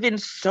has given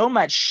so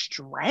much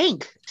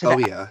strength to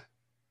them. Oh, yeah.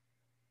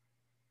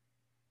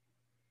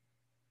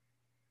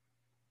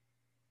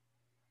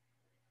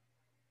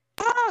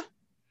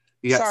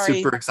 You got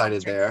super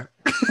excited there.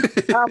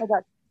 Oh my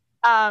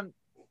God.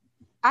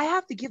 I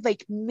have to give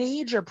like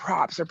major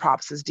props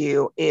is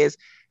due is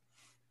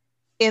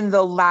in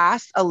the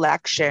last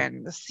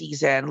election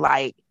season,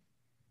 like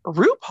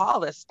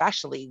RuPaul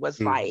especially was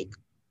like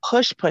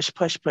push, push,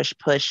 push, push,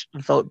 push,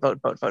 vote,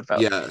 vote, vote, vote,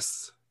 vote.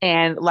 Yes.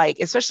 And like,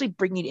 especially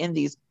bringing in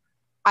these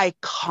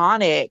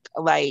iconic,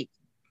 like,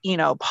 you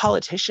know,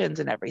 politicians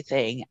and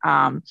everything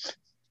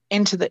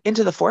into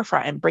the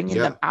forefront and bringing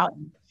them out.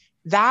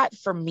 That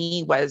for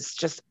me was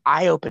just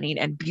eye-opening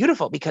and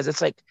beautiful, because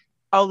it's like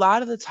a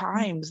lot of the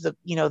times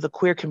the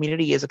queer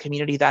community is a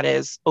community that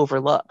is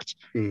overlooked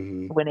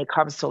when it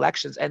comes to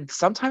elections. And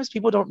sometimes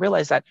people don't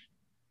realize that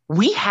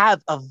we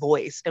have a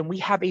voice, and we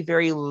have a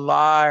very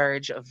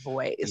large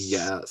voice.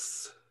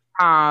 Yes.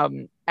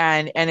 And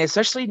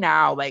especially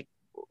now, like,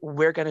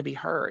 we're going to be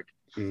heard.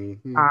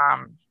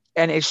 And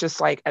it's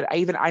just like,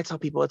 I tell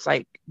people, it's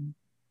like,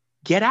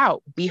 get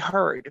out, be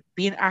heard,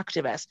 be an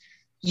activist.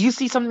 You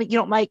see something that you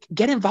don't like,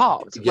 get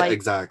involved. Yeah, like,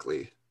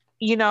 exactly.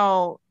 You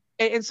know,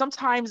 and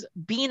sometimes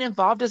being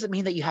involved doesn't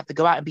mean that you have to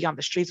go out and be on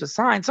the streets with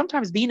signs.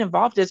 Sometimes being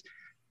involved is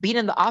being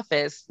in the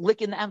office,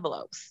 licking the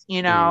envelopes,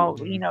 you know,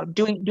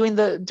 doing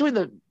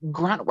the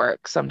grunt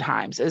work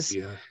sometimes is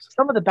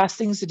some of the best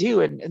things to do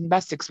and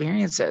best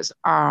experiences.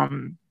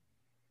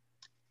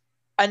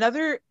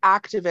 Another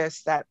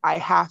activist that I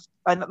have,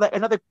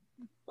 another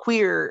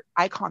queer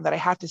icon that I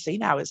have to say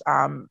now is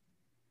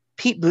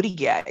Pete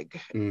Buttigieg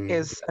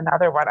is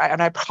another one.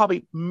 I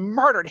probably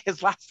murdered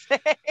his last name.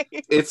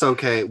 It's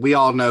okay. We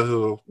all know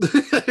who.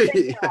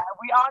 We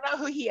all know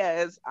who he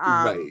is.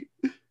 Right.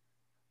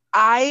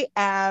 I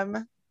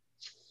am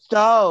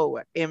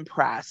so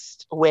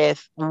impressed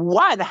with,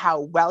 one,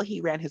 how well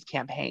he ran his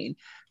campaign.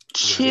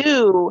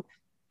 Two,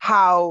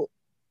 how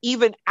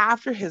even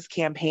after his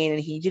campaign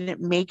and he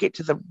didn't make it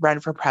to the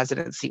run for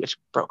presidency, which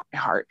broke my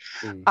heart,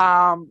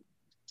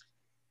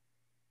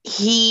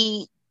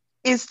 he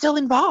is still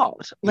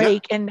involved.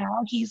 Like, and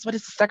now he's, what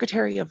is the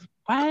secretary of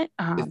what?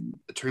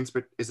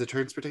 Is it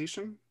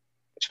transportation?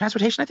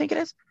 Transportation, I think it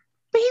is.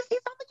 But he's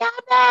on the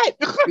cabinet.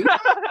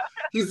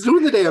 He's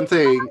doing the damn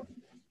thing.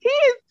 He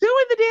is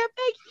doing the damn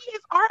thing. He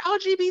is our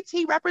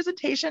LGBT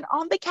representation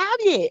on the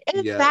cabinet.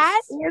 And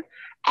that is,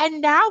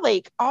 and now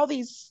like all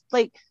these,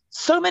 like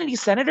so many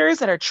senators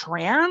that are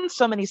trans,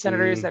 so many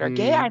senators that are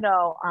gay. I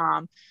know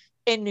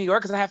in New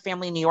York, because I have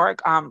family in New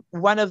York,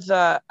 one of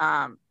the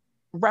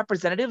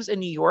representatives in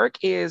New York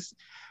is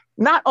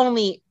not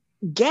only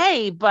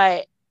gay,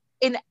 but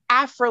an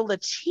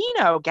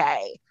Afro-Latino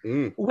gay,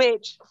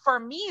 which for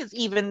me is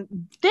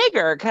even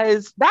bigger,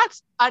 because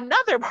that's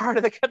another part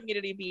of the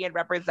community being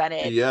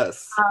represented.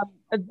 Yes.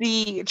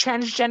 The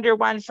transgender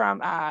one from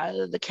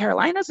the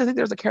Carolinas, I think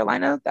there was a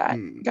Carolina that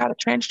got a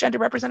transgender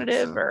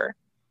representative, or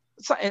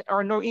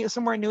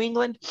somewhere in New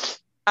England.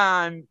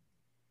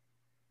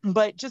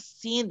 But just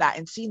seeing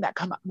that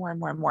come up more and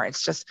more and more,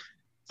 it's just,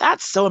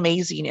 that's so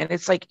amazing. And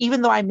it's like,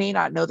 even though I may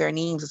not know their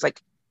names, it's like,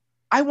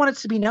 I want it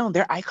to be known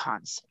they're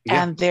icons,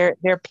 and they're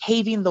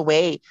paving the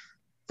way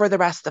for the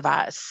rest of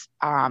us.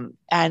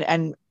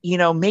 And you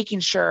know,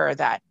 making sure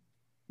that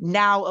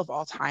now of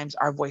all times,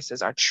 our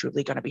voices are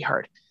truly going to be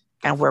heard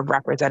and we're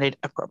represented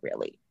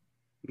appropriately.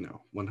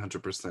 No,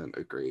 100%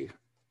 agree.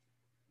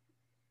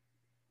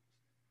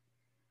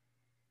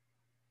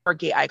 Or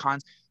gay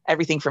icons,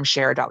 everything from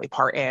Cher, Dolly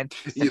Parton,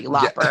 Cyndi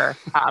Lauper,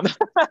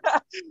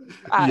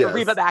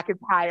 Reba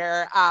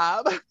McEntire,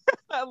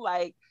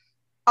 like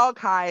all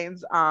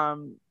kinds.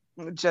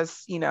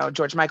 Just, you know,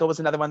 George Michael was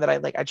another one that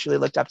I truly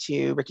looked up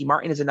to. Ricky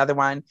Martin is another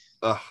one.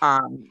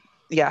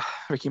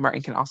 Ricky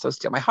Martin can also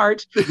steal my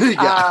heart.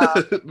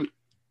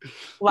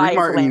 Like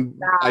Martin,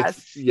 I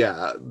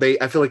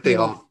feel like they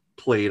all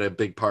played a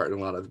big part in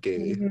a lot of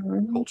gay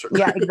culture.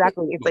 Yeah,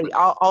 exactly. It's like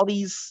all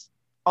these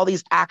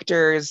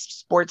actors,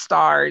 sports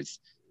stars,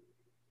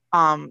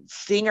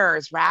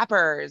 singers,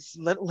 rappers,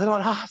 Little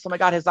Nas. Oh my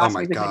God, his last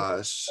music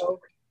video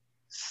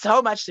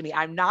so much to me.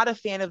 I'm not a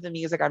fan of the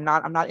music. I'm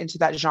not into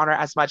that genre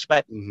as much,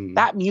 but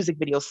that music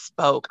video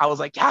spoke. I was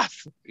like,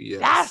 yes,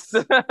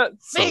 sing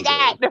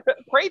it,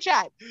 preach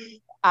it.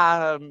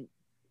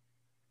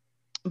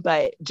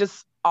 But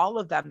just all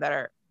of them that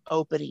are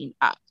opening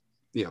up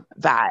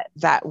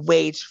that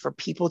way for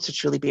people to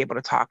truly be able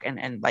to talk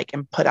and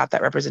put out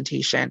that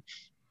representation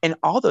in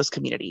all those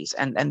communities.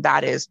 And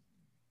that is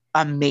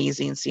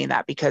amazing seeing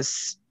that,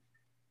 because,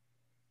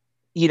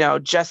 you know,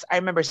 I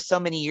remember so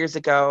many years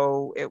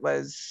ago,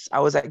 I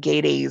was at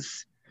Gay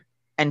Days,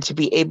 and to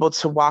be able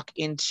to walk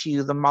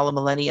into the Mall of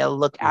Millennia,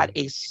 look at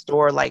a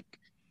store like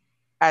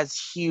as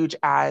huge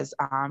as,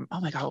 oh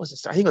my God, what was the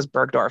store? I think it was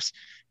Bergdorf's.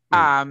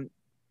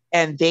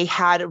 And they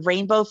had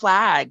rainbow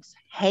flags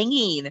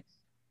hanging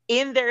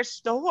in their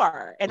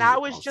store. And I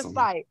was just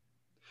like,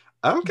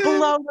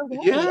 blown away.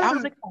 Yeah. I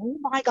was like, oh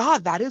my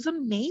God, that is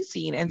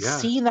amazing. And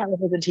seeing that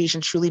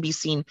representation truly be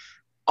seen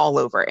all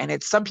over.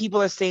 And some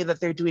people are saying that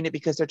they're doing it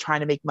because they're trying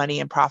to make money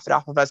and profit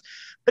off of us,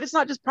 but it's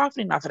not just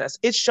profiting off of us.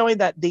 It's showing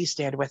that they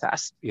stand with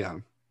us. Yeah.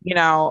 You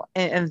know,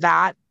 and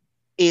that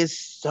is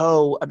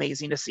so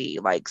amazing to see.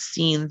 Like,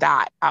 seeing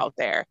that out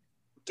there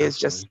is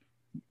just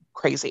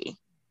crazy.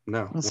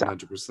 No,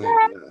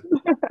 100%.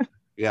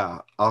 Yeah.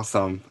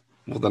 Awesome.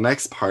 Well, the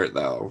next part,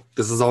 though,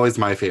 this is always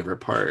my favorite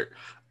part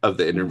of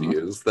the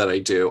interviews that I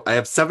do. I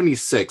have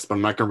 76, but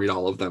I'm not going to read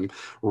all of them.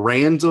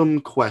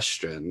 Random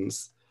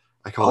questions.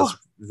 I call this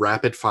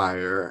rapid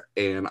fire,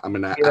 and I'm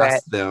going to Do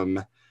ask it.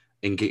 them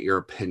and get your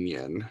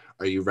opinion.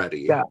 Are you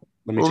ready? Go.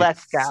 Let me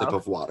Let's take a go. sip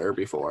of water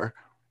before.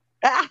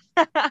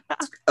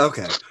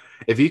 Okay.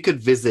 If you could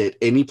visit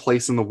any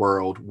place in the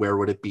world, where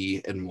would it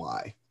be and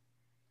why?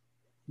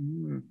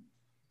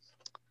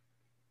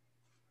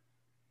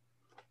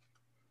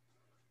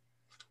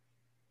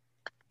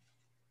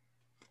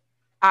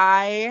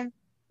 I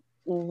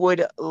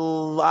would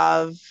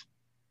love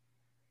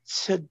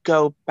to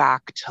go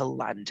back to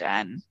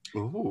London.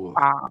 Ooh.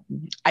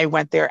 I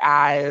went there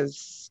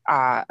as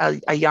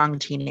a young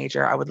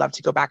teenager. I would love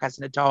to go back as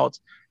an adult.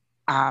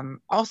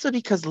 Also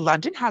because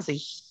London has a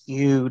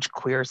huge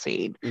queer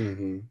scene.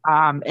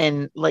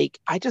 And like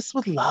I just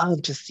would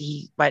love to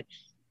see what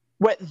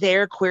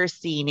their queer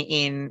scene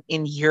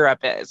in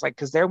Europe is like,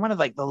 because they're one of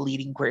like the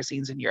leading queer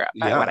scenes in Europe,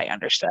 by what I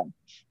understand.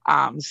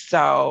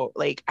 So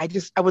like I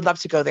would love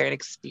to go there and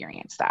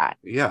experience that.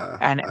 Yeah.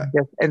 And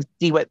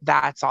see what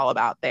that's all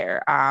about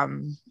there.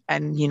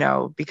 And you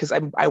know, because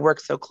I work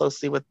so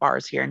closely with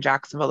bars here in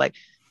Jacksonville, like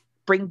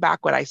bring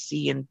back what I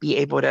see and be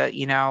able to,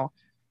 you know,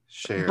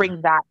 share,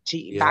 bring that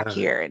to back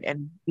here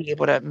and be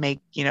able to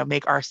make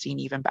our scene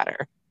even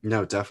better.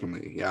 No,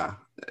 definitely. Yeah.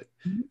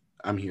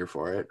 I'm here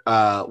for it.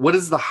 What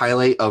is the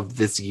highlight of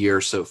this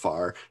year so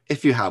far,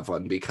 if you have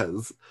one?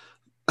 Because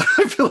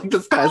I feel like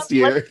this past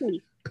year.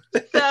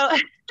 So,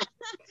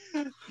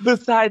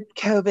 besides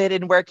COVID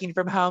and working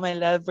from home, I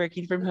love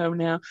working from home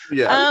now.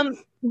 Yeah.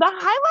 The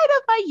highlight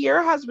of my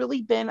year has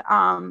really been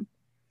I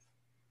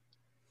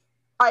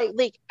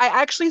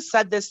actually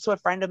said this to a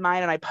friend of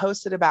mine and I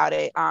posted about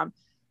it.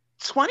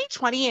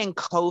 2020 and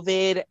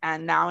COVID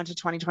and now into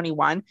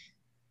 2021.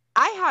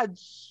 I had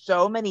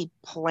so many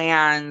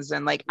plans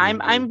and like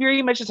I'm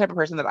very much the type of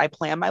person that I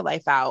plan my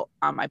life out.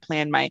 I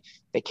plan my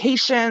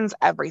vacations,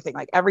 everything.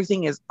 Like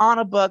everything is on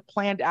a book,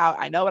 planned out.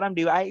 I know what I'm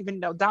doing. I even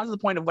know down to the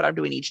point of what I'm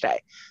doing each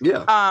day.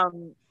 Yeah.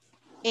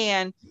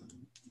 And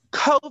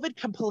COVID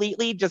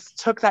completely just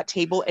took that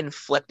table and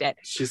flipped it.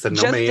 She said,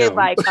 "No, just ma'am." did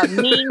like a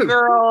Mean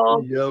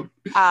Girl. Yep.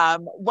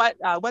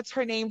 What's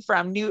her name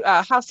from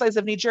Housewives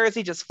of New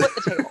Jersey? Just flipped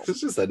the table.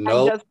 She said,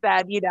 "No." And just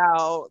said, you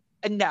know,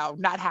 no,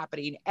 not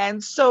happening.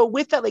 And so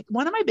with that, like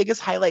one of my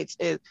biggest highlights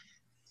is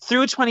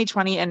through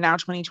 2020 and now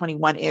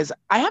 2021 is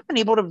I have been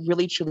able to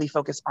really truly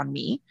focus on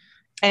me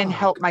and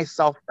help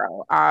myself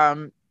grow.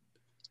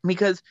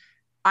 Because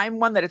I'm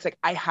one that it's like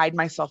I hide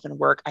myself in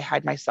work, I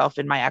hide myself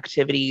in my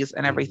activities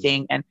and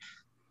everything. And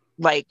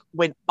like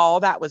when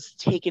all that was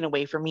taken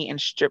away from me and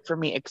stripped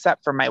from me,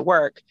 except for my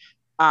work,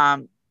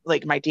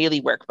 like my daily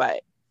work,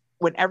 but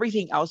when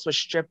everything else was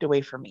stripped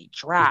away from me,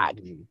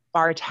 drag,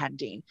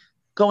 bartending,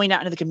 going out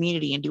into the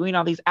community and doing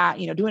all these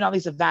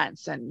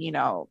events and, you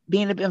know,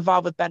 being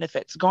involved with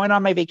benefits, going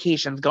on my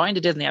vacations, going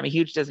to Disney. I'm a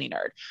huge Disney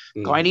nerd,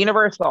 going to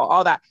Universal,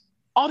 all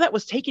that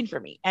was taken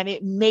from me. And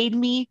it made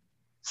me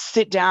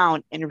sit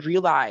down and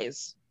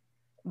realize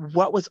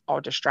what was all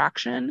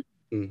distraction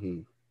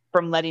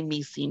from letting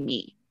me see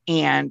me.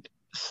 And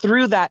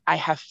through that, I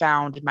have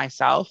found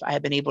myself. I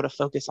have been able to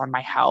focus on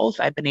my health.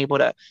 I've been able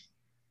to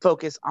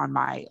focus on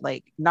my,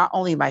 like, not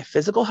only my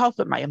physical health,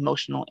 but my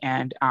emotional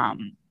and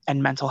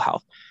mental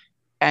health.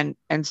 And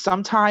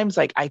sometimes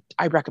like I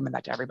recommend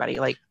that to everybody.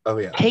 Like,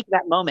 take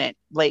that moment,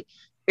 like,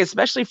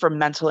 especially for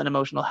mental and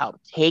emotional health,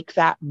 take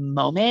that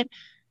moment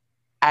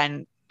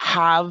and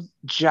have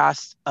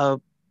just a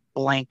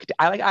blank.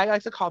 I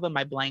like to call them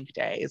my blank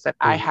days that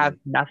I have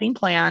nothing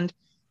planned.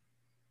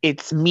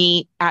 It's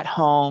me at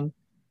home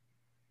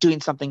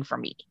doing something for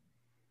me,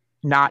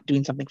 not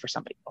doing something for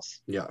somebody else.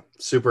 Yeah.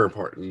 Super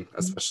important,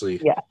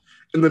 especially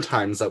in the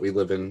times that we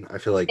live in. I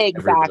feel like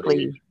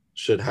everybody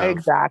should have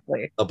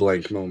a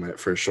blank moment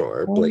for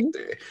sure. Blank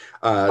day.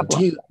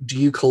 Do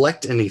you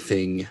collect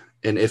anything?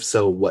 And if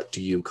so, what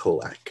do you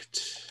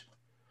collect?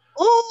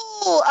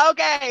 Ooh,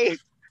 okay.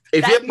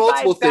 If you have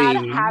multiple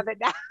things,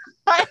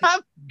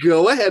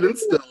 go ahead and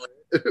spill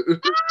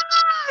it.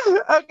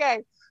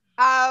 Okay.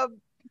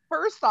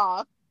 First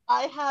off,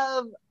 I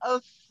have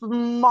a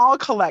small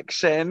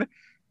collection,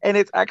 and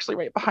it's actually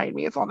right behind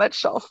me. It's on that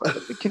shelf.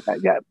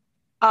 I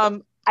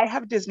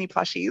have Disney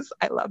plushies.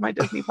 I love my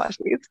Disney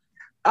plushies.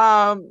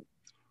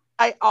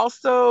 I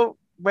also,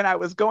 when I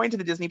was going to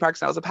the Disney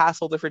parks and I was a pass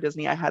holder for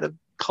Disney, I had a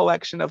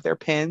collection of their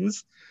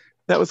pins.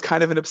 That was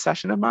kind of an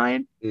obsession of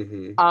mine.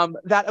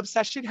 That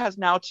obsession has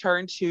now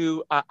turned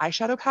to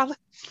eyeshadow palettes.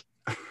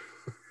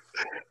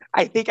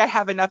 I think I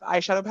have enough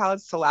eyeshadow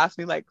palettes to last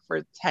me like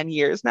for 10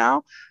 years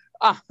now.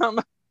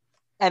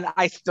 And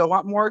I still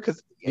want more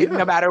because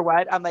no matter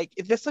what, I'm like,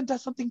 if this one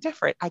does something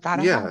different, I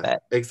gotta have it.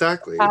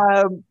 Exactly.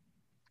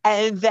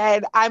 And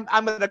then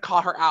I'm gonna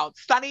call her out.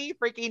 Sunny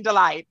freaking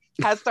Delight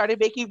has started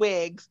making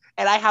wigs,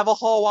 and I have a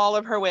whole wall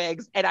of her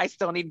wigs, and I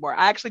still need more.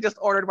 I actually just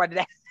ordered one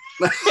today.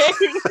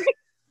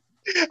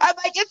 I'm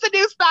like, it's a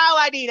new style.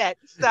 I need it.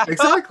 So,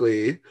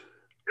 exactly.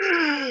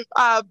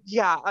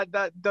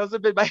 those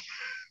have been my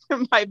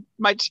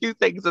my two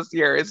things this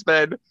year has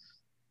been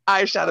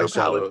eyeshadow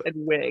palettes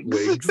and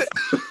wigs.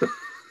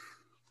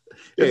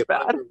 It's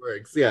bad.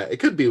 Works. Yeah, it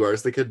could be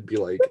worse. They could be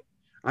like,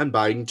 I'm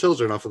buying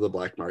children off of the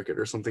black market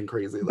or something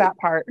crazy. Like, That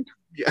part.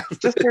 yeah.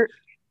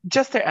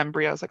 Just their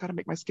embryos. I gotta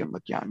make my skin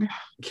look young.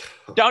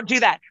 Don't do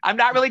that. I'm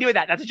not really doing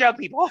that. That's a joke,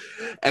 people.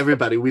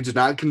 Everybody, we do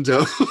not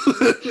condone.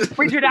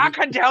 We do not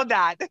condone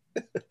that.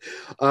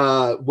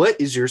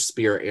 What is your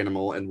spirit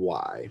animal and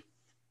why?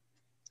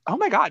 Oh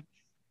my God.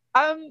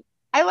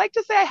 I like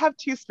to say I have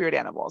two spirit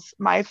animals.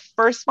 My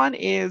first one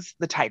is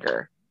the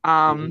tiger.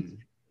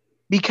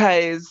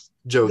 Because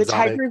Joe the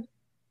Exotic. tiger.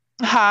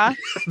 Huh?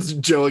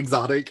 Joe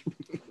Exotic.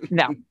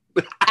 No.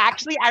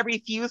 Actually, I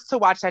refused to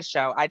watch that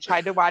show. I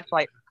tried to watch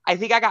I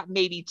think I got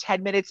maybe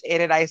 10 minutes in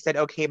and I said,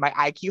 okay, my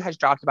IQ has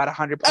dropped about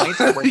 100 points.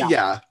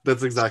 Yeah,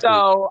 that's exactly.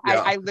 So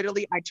yeah. I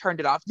literally turned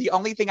it off. The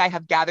only thing I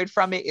have gathered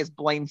from it is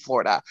blame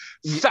Florida.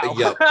 So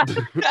Yep.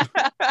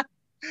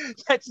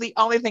 That's the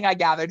only thing I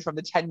gathered from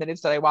the 10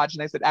 minutes that I watched.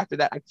 And I said, after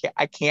that,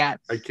 I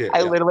can't.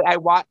 Literally, I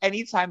walk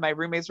anytime my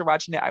roommates were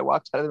watching it, I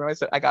walked out of the room. I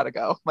said, I gotta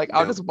go. Like,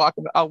 I'll just lock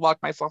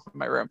myself in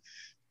my room.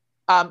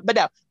 But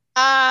no,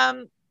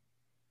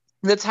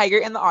 the tiger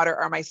and the otter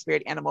are my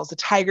spirit animals. The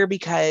tiger,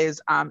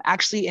 because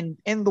actually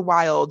in the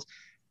wild,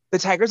 the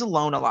tiger's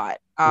alone a lot.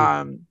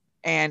 And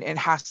it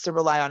has to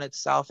rely on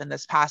itself. And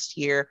this past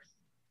year,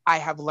 I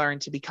have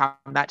learned to become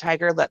that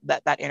tiger, let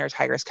that inner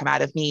tiger has come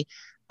out of me,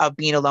 of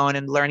being alone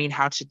and learning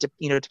how to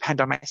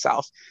depend on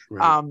myself.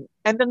 right.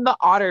 And then the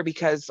otter,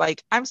 because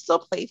like I'm still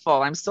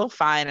playful, I'm still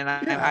fun, and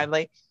I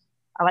like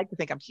to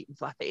think I'm cute and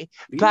fluffy.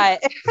 Yeah.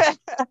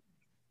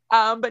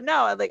 But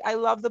no, I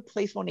love the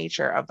playful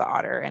nature of the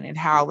otter and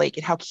how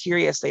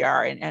curious they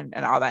are and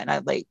all that.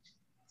 And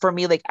for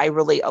me, I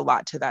relate a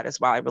lot to that as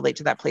well. I relate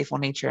to that playful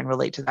nature and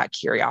relate to that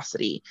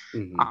curiosity,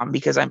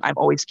 because I'm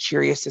always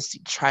curious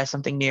to try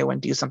something new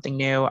and do something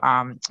new.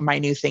 My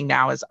new thing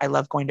now is I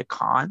love going to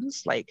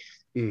cons, like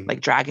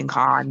Dragon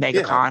Con,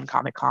 MegaCon,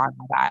 Comic Con,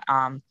 all that.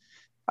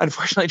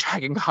 Unfortunately,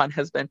 Dragon Con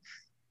has been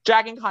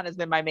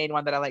my main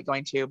one that I like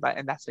going to,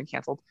 and that's been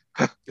canceled.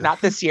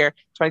 Not this year,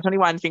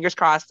 2021. Fingers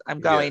crossed, I'm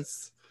going.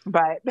 Yes.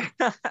 But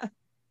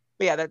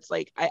yeah, that's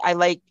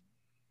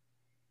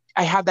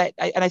I have that,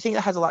 and I think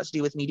that has a lot to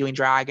do with me doing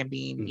drag and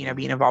being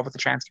involved with the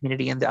trans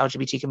community and the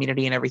LGBT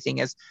community and everything,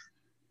 is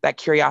that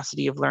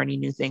curiosity of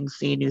learning new things,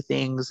 seeing new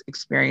things,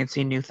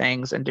 experiencing new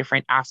things and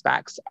different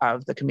aspects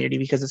of the community,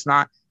 because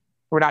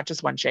we're not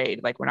just one shade,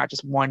 we're not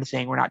just one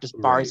thing, we're not just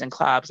bars and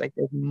clubs,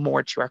 there's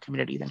more to our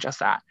community than just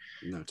that.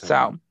 No,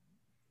 so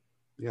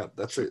yeah,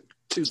 that's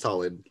two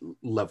solid,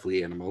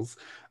 lovely animals.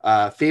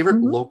 Favorite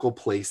local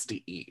place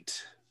to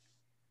eat?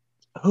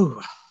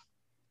 Ooh.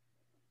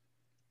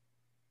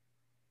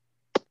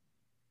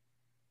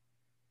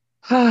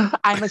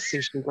 I'm a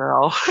sushi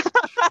girl.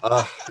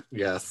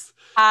 Yes.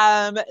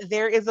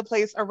 There is a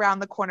place around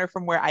the corner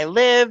from where I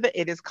live.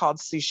 It is called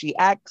Sushi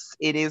X.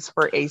 It is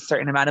for a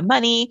certain amount of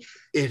money.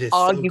 It is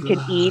all so you good.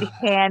 Can eat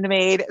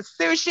handmade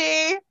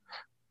sushi.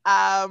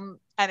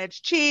 And it's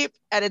cheap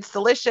and it's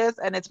delicious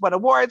and it's won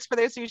awards for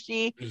their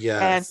sushi.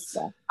 Yes.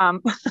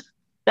 And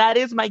that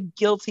is my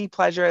guilty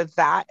pleasure.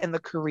 That and the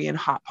Korean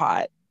hot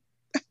pot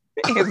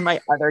is my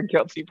other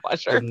guilty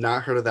pleasure. I've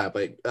not heard of that,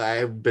 but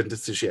I've been to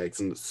Sushi X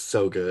and it's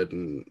so good.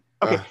 And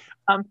okay.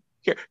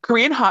 Here,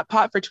 Korean hot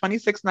pot for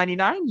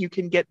 $26.99. You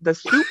can get the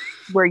soup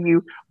where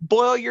you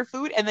boil your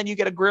food, and then you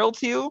get a grill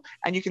too,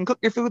 and you can cook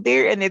your food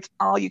there, and it's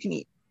all you can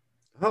eat.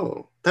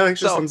 Oh, that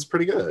actually sounds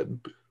pretty good.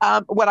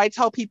 What I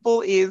tell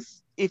people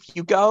is, if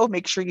you go,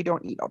 make sure you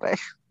don't eat all day.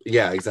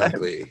 Yeah,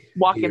 exactly.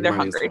 Walk in there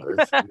hungry.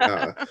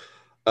 Yeah.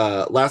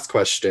 Last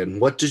question.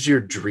 What does your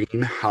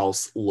dream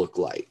house look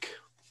like?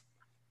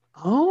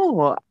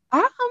 Oh,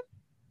 I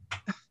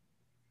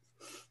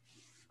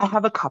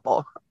have a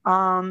couple.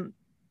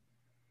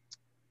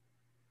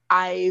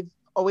 I've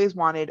always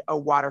wanted a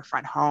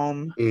waterfront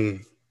home.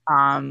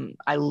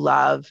 I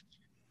love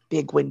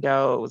big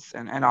windows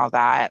and all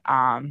that.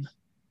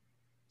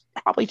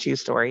 Probably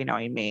 2-story,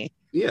 knowing me.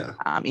 Yeah.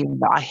 Even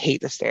though I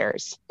hate the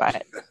stairs,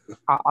 but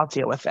I'll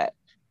deal with it.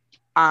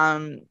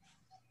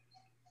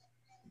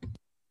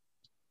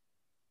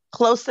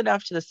 Close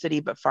enough to the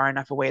city, but far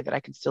enough away that I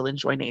can still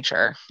enjoy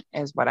nature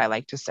is what I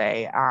like to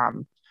say.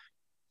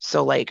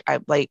 So when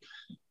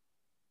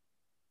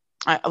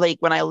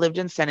I lived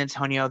in San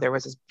Antonio, there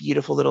was this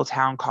beautiful little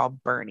town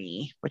called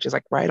Bernie, which is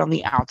right on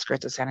the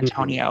outskirts of San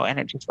Antonio. And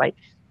it just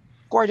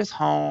gorgeous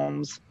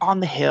homes on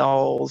the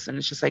hills. And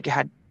it's just it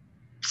had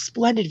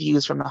splendid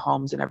views from the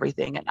homes and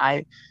everything. And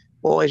I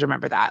will always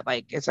remember that.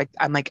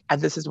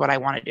 This is what I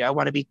want to do. I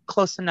want to be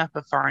close enough,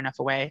 but far enough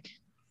away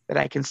that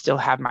I can still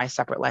have my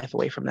separate life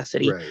away from the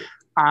city. Right.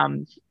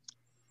 And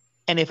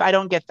if I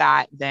don't get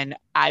that, then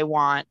I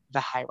want the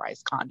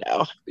high-rise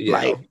condo.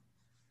 Yeah.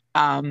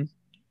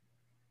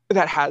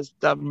 That has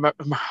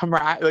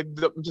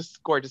the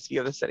just gorgeous view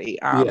of the city.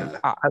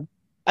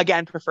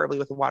 Again, preferably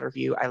with a water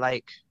view. I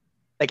like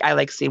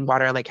seeing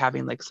water. I like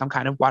having some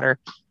kind of water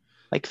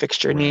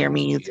fixture near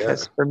me,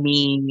 because for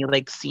me,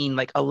 seeing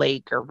a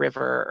lake or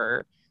river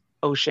or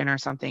ocean or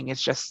something,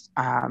 it's just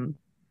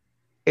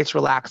it's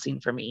relaxing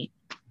for me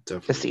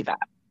Definitely. to see that.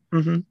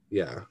 Mm-hmm.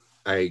 Yeah,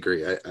 I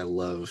agree. I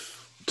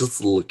love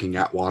just looking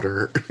at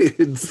water.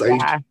 It's like,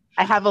 Yeah,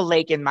 I have a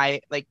lake in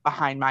my like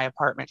behind my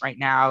apartment right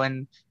now,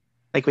 and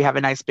like we have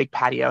a nice big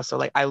patio. So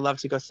like I love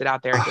to go sit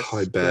out there and just oh,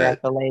 I stare bet.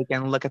 at the lake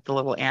and look at the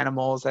little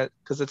animals.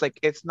 Because it's like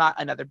it's not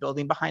another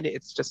building behind it;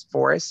 it's just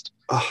forest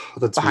Oh,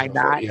 that's behind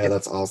beautiful. that. Yeah,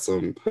 that's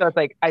awesome. So it's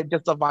like I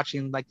just love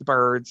watching like the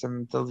birds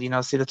and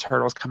the see the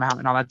turtles come out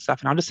and all that stuff.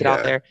 And I'll just sit out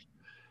Yeah. there.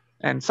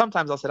 And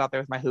sometimes I'll sit out there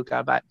with my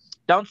hookah, but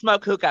don't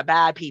smoke hookah,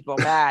 bad people,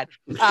 bad.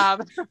 No,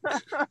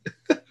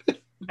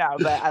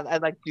 but I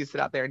like to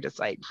sit out there and just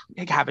like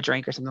have a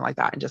drink or something like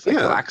that and just like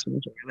Yeah. relax and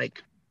enjoy,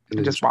 like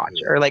and just enjoy watch.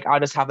 it. Or like I'll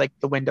just have like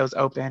the windows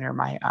open or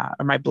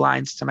my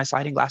blinds to my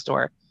sliding glass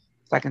door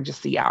so I can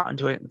just see out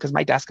into it because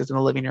my desk is in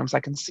the living room so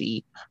I can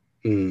see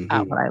Mhm.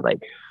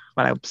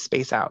 when I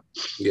space out.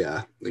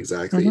 Yeah,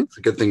 exactly. Mhm. It's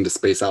a good thing to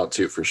space out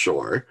too, for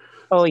sure.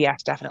 Oh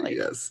yes, definitely.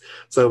 Yes.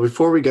 So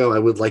before we go, I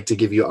would like to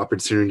give you an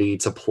opportunity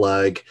to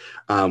plug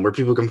where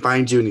people can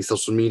find you, any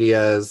social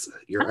medias,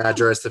 your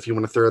address, if you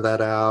want to throw that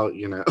out,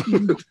 you know.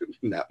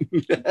 No.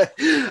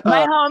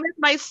 My home is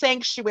my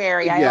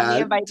sanctuary. I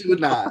only invite do people.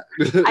 not.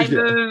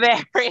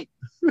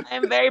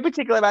 I'm very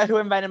particular about who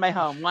I invite in my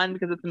home. One,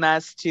 because it's a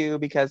mess. Two,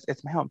 because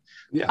it's my home.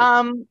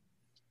 Yeah.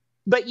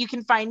 But you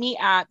can find me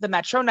at the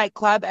Metro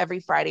nightclub every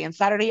Friday and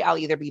Saturday. I'll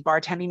either be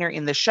bartending or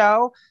in the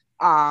show.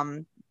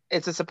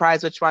 It's a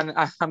surprise which one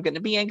I'm going to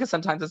be in because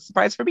sometimes it's a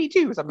surprise for me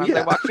too. Sometimes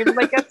I walk in and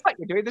like, guess what?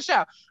 You're doing the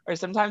show. Or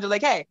sometimes they're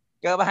like, hey,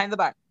 go behind the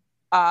bar.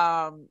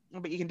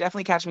 But you can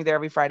definitely catch me there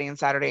every Friday and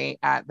Saturday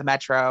at the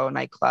Metro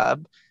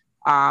nightclub.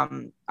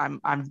 I'm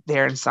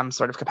there in some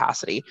sort of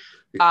capacity.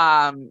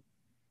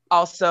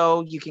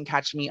 Also, you can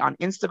catch me on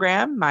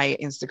Instagram. My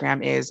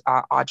Instagram is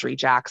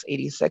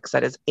AudreyJax86.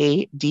 That is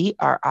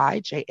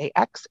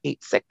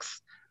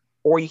ADRIJAX86.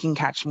 Or you can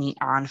catch me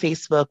on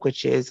Facebook,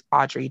 which is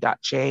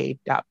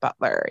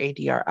audrey.j.butler,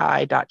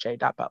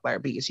 ADRI.j.butler,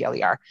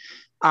 BUTLER.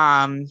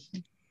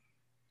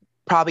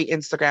 Probably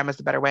Instagram is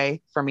the better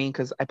way for me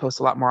because I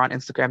post a lot more on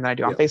Instagram than I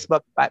do on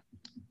Facebook, but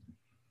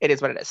it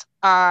is what it is.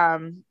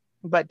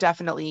 But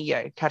definitely,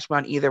 yeah, catch me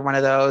on either one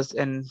of those.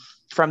 And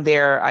from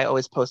there, I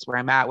always post where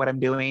I'm at, what I'm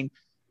doing,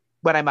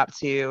 what I'm up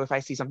to. If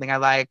I see something I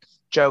like,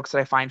 jokes that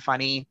I find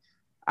funny,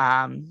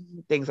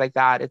 things like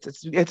that.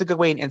 It's a good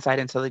way and insight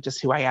into like just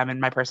who I am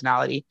and my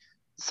personality.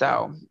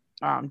 So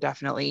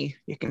definitely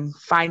you can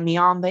find me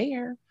on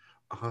there.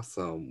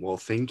 Awesome. Well,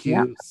 thank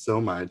you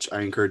so much.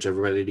 I encourage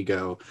everybody to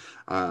go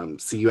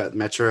see you at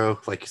Metro,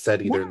 like you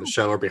said, either in the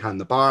show or behind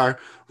the bar.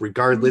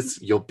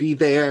 Regardless, you'll be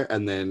there,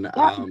 and then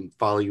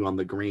follow you on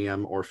the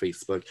gram or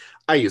Facebook.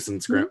 I use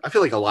Instagram. I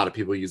feel like a lot of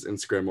people use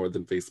Instagram more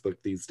than Facebook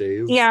these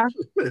days. Yeah.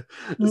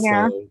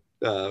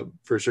 So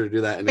for sure do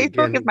that. And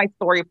Facebook again, is my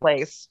story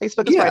place.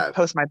 Facebook is where I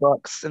post my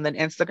books, and then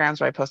Instagram's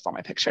where I post all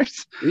my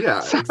pictures. Yeah,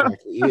 exactly.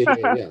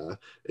 Yeah.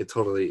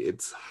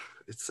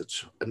 It's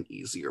such an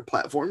easier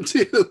platform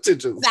to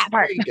just that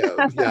part. Go.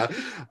 Yeah.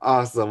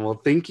 Awesome. Well,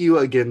 thank you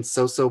again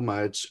so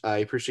much. I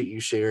appreciate you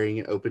sharing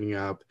and opening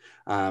up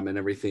and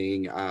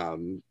everything.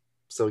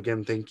 So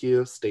again, thank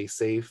you. Stay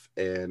safe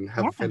and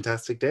have a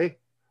fantastic day.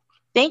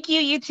 Thank you.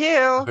 You too.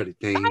 Alrighty,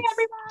 thanks. Bye,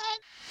 everyone.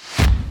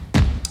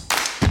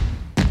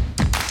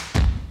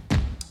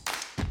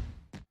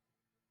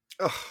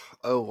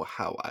 Oh,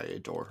 how I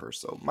adore her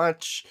so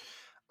much.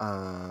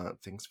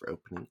 Thanks for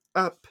opening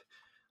up.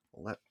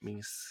 Let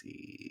me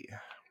see.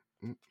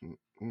 Let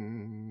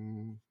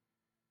me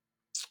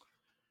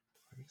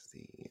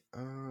see.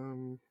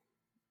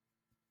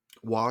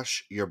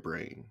 Wash your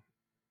brain.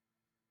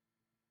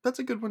 That's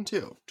a good one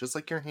too. Just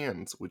like your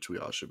hands, which we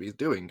all should be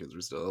doing because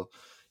we're still,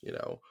 in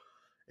a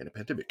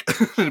pandemic.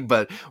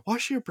 But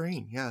wash your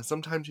brain. Yeah,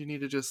 sometimes you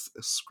need to just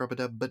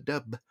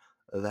scrub-a-dub-a-dub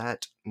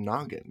that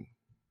noggin.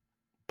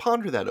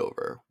 Ponder that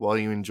over while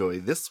you enjoy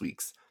this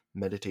week's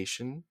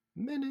Meditation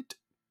Minute.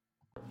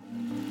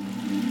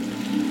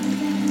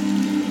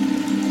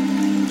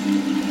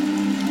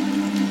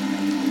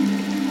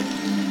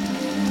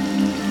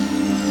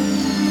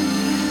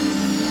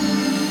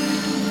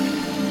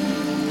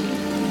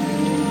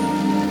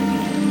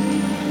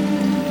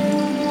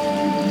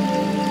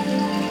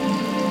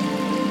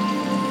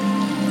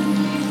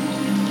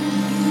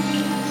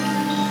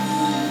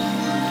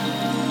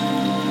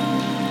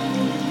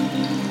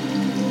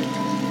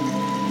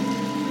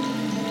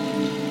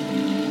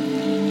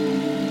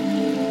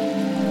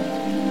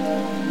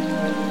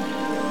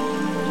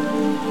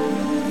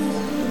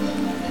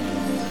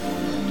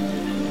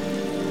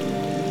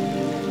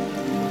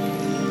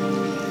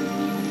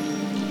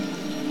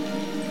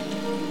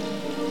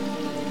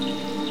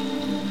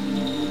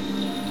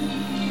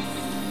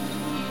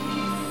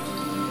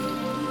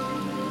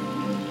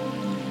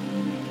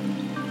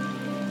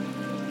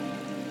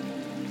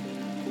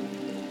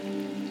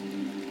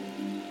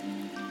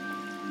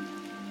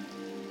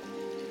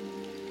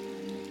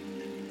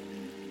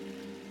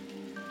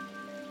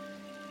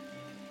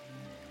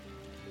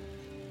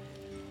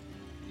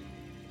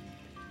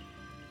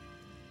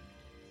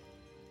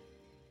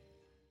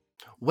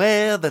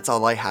 Well, that's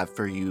all I have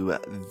for you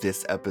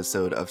this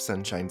episode of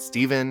Sunshine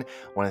Steven.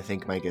 I want to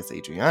thank my guest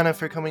Adriana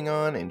for coming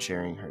on and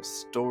sharing her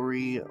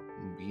story.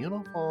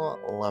 Beautiful.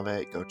 Love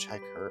it. Go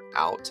check her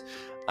out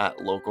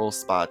at local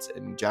spots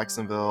in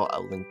Jacksonville.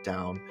 I'll link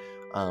down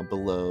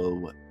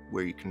below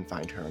where you can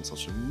find her on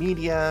social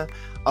media.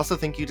 Also,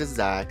 thank you to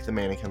Zach, the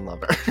mannequin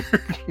lover.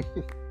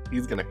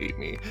 He's gonna hate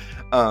me.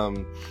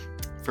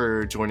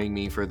 For joining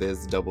me for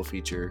this double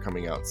feature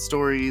coming out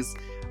stories.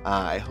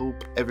 I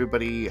hope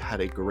everybody had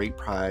a great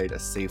Pride, a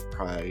safe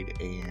Pride,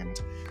 and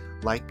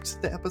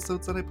liked the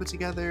episodes that I put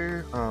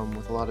together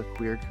with a lot of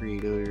queer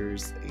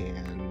creators.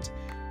 And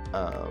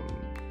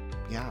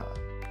yeah,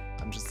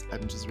 I'm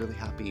just really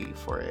happy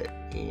for it.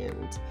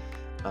 And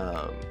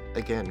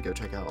again, go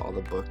check out all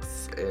the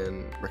books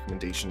and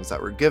recommendations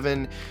that were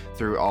given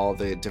through all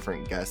the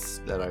different guests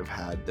that I've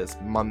had this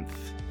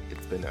month.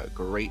 It's been a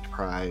great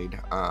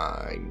Pride.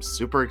 I'm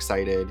super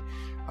excited.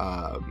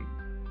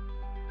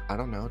 I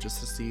don't know, just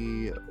to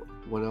see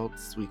what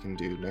else we can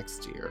do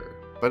next year.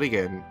 But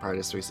again, Pride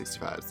is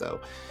 365,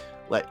 so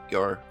let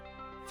your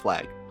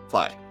flag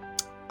fly.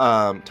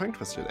 Tongue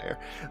twister there.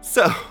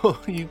 So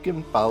you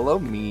can follow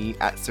me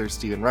at Sir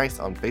Steven Rice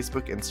on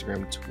Facebook,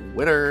 Instagram,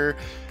 Twitter.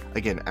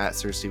 Again, at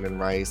Sir Steven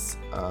Rice.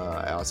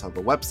 I also have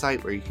a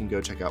website where you can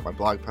go check out my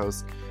blog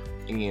posts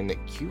and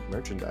cute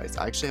merchandise.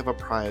 I actually have a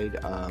Pride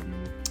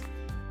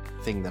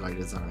thing that I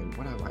designed.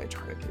 What am I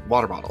trying to do?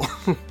 Water bottle.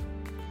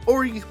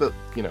 Or you can put,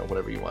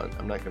 whatever you want.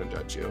 I'm not going to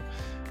judge you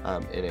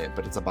in it,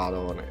 but it's a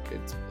bottle and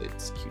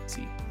it's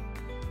cutesy.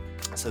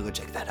 So go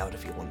check that out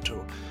if you want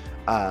to.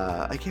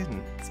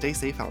 Again, stay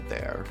safe out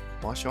there.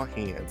 Wash your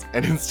hands.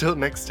 And until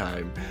next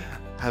time,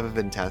 have a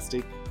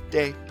fantastic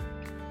day.